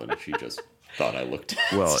signal, and she just thought I looked.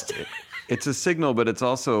 Well, it's a signal, but it's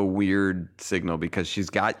also a weird signal because she's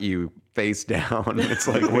got you face down. It's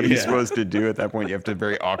like, what are you supposed to do at that point? You have to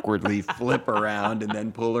very awkwardly flip around and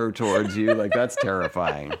then pull her towards you. Like, that's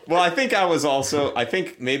terrifying. Well, I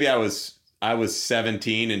think maybe I was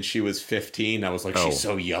 17 and she was 15. I was like, she's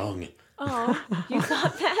so young. Oh, you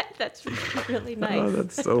thought that? That's really nice. Oh,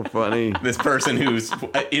 that's so funny. This person who's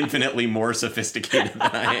infinitely more sophisticated than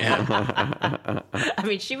I am. I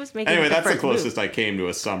mean, she was making. Anyway, that's the closest I came to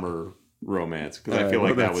a summer romance because I feel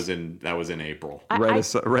like that was in April. Write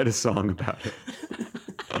a song about it.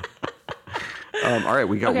 All right,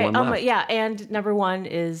 we got one left. Yeah, and number 1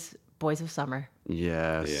 is Boys of Summer.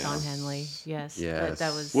 Yes. Don Henley. Yes.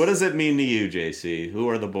 That was. What does it mean to you, JC? Who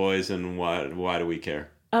are the boys, and why do we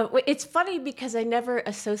care? It's funny because I never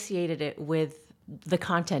associated it with the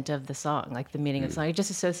content of the song, like the meaning of the song. I just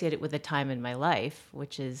associate it with a time in my life,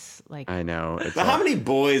 which is like... I know. But how many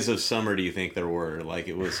Boys of Summer do you think there were? Like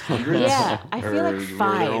it was hundreds? Yeah, I feel like 5.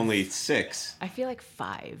 Were there only 6? I feel like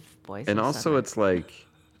 5 Boys and of also Summer. It's like...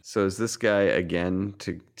 So is this guy, again,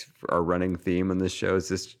 to our running theme on this show, is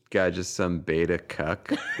this guy just some beta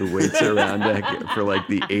cuck who waits around for like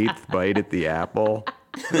the 8th bite at the apple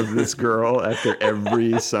of this girl after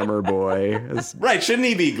every summer boy? Right, shouldn't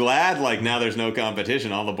he be glad, like, now there's no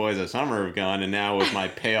competition, all the boys of summer have gone, and now with my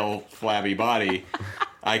pale, flabby body,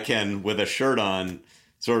 I can, with a shirt on,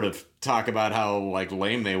 sort of talk about how like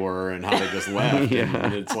lame they were and how they just left.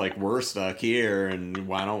 And it's like, we're stuck here, and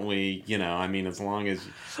why don't we, I mean, as long as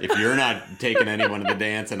if you're not taking anyone to the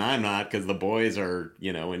dance and I'm not, because the boys are,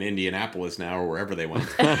 in Indianapolis now or wherever they went.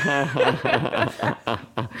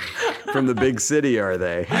 From the big city, are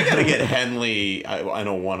they? I gotta get Henley in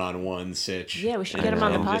a one-on-one sitch. Yeah, we should get him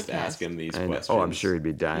on the podcast. Just ask him these questions. Oh, I'm sure he'd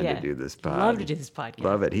be dying to do this podcast. Love to do this podcast.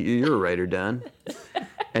 Love it. You're a writer, Don.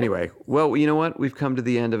 Anyway, well, you know what? We've come to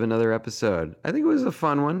the end of another episode. I think it was a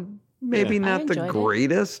fun one. Maybe not the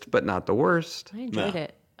greatest, but not the worst. I enjoyed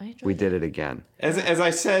it. We did it again. As I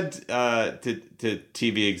said to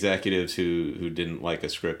TV executives who didn't like a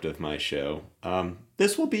script of my show,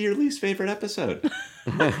 this will be your least favorite episode.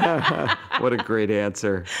 What a great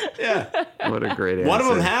answer. Yeah. What a great answer. One of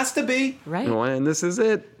them has to be. Right. And this is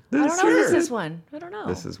it. I don't know if this is one. I don't know.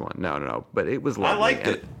 This is one. No. But it was lovely. I liked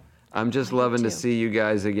it. I'm just loving to see you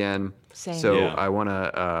guys again. Same. So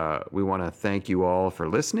we want to thank you all for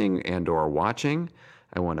listening and/or watching.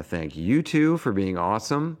 I want to thank you two for being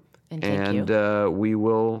awesome. And we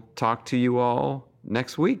will talk to you all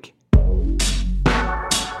next week.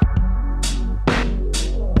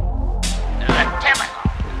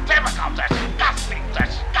 Typical, disgusting,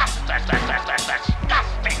 disgusting,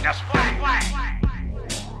 disgusting.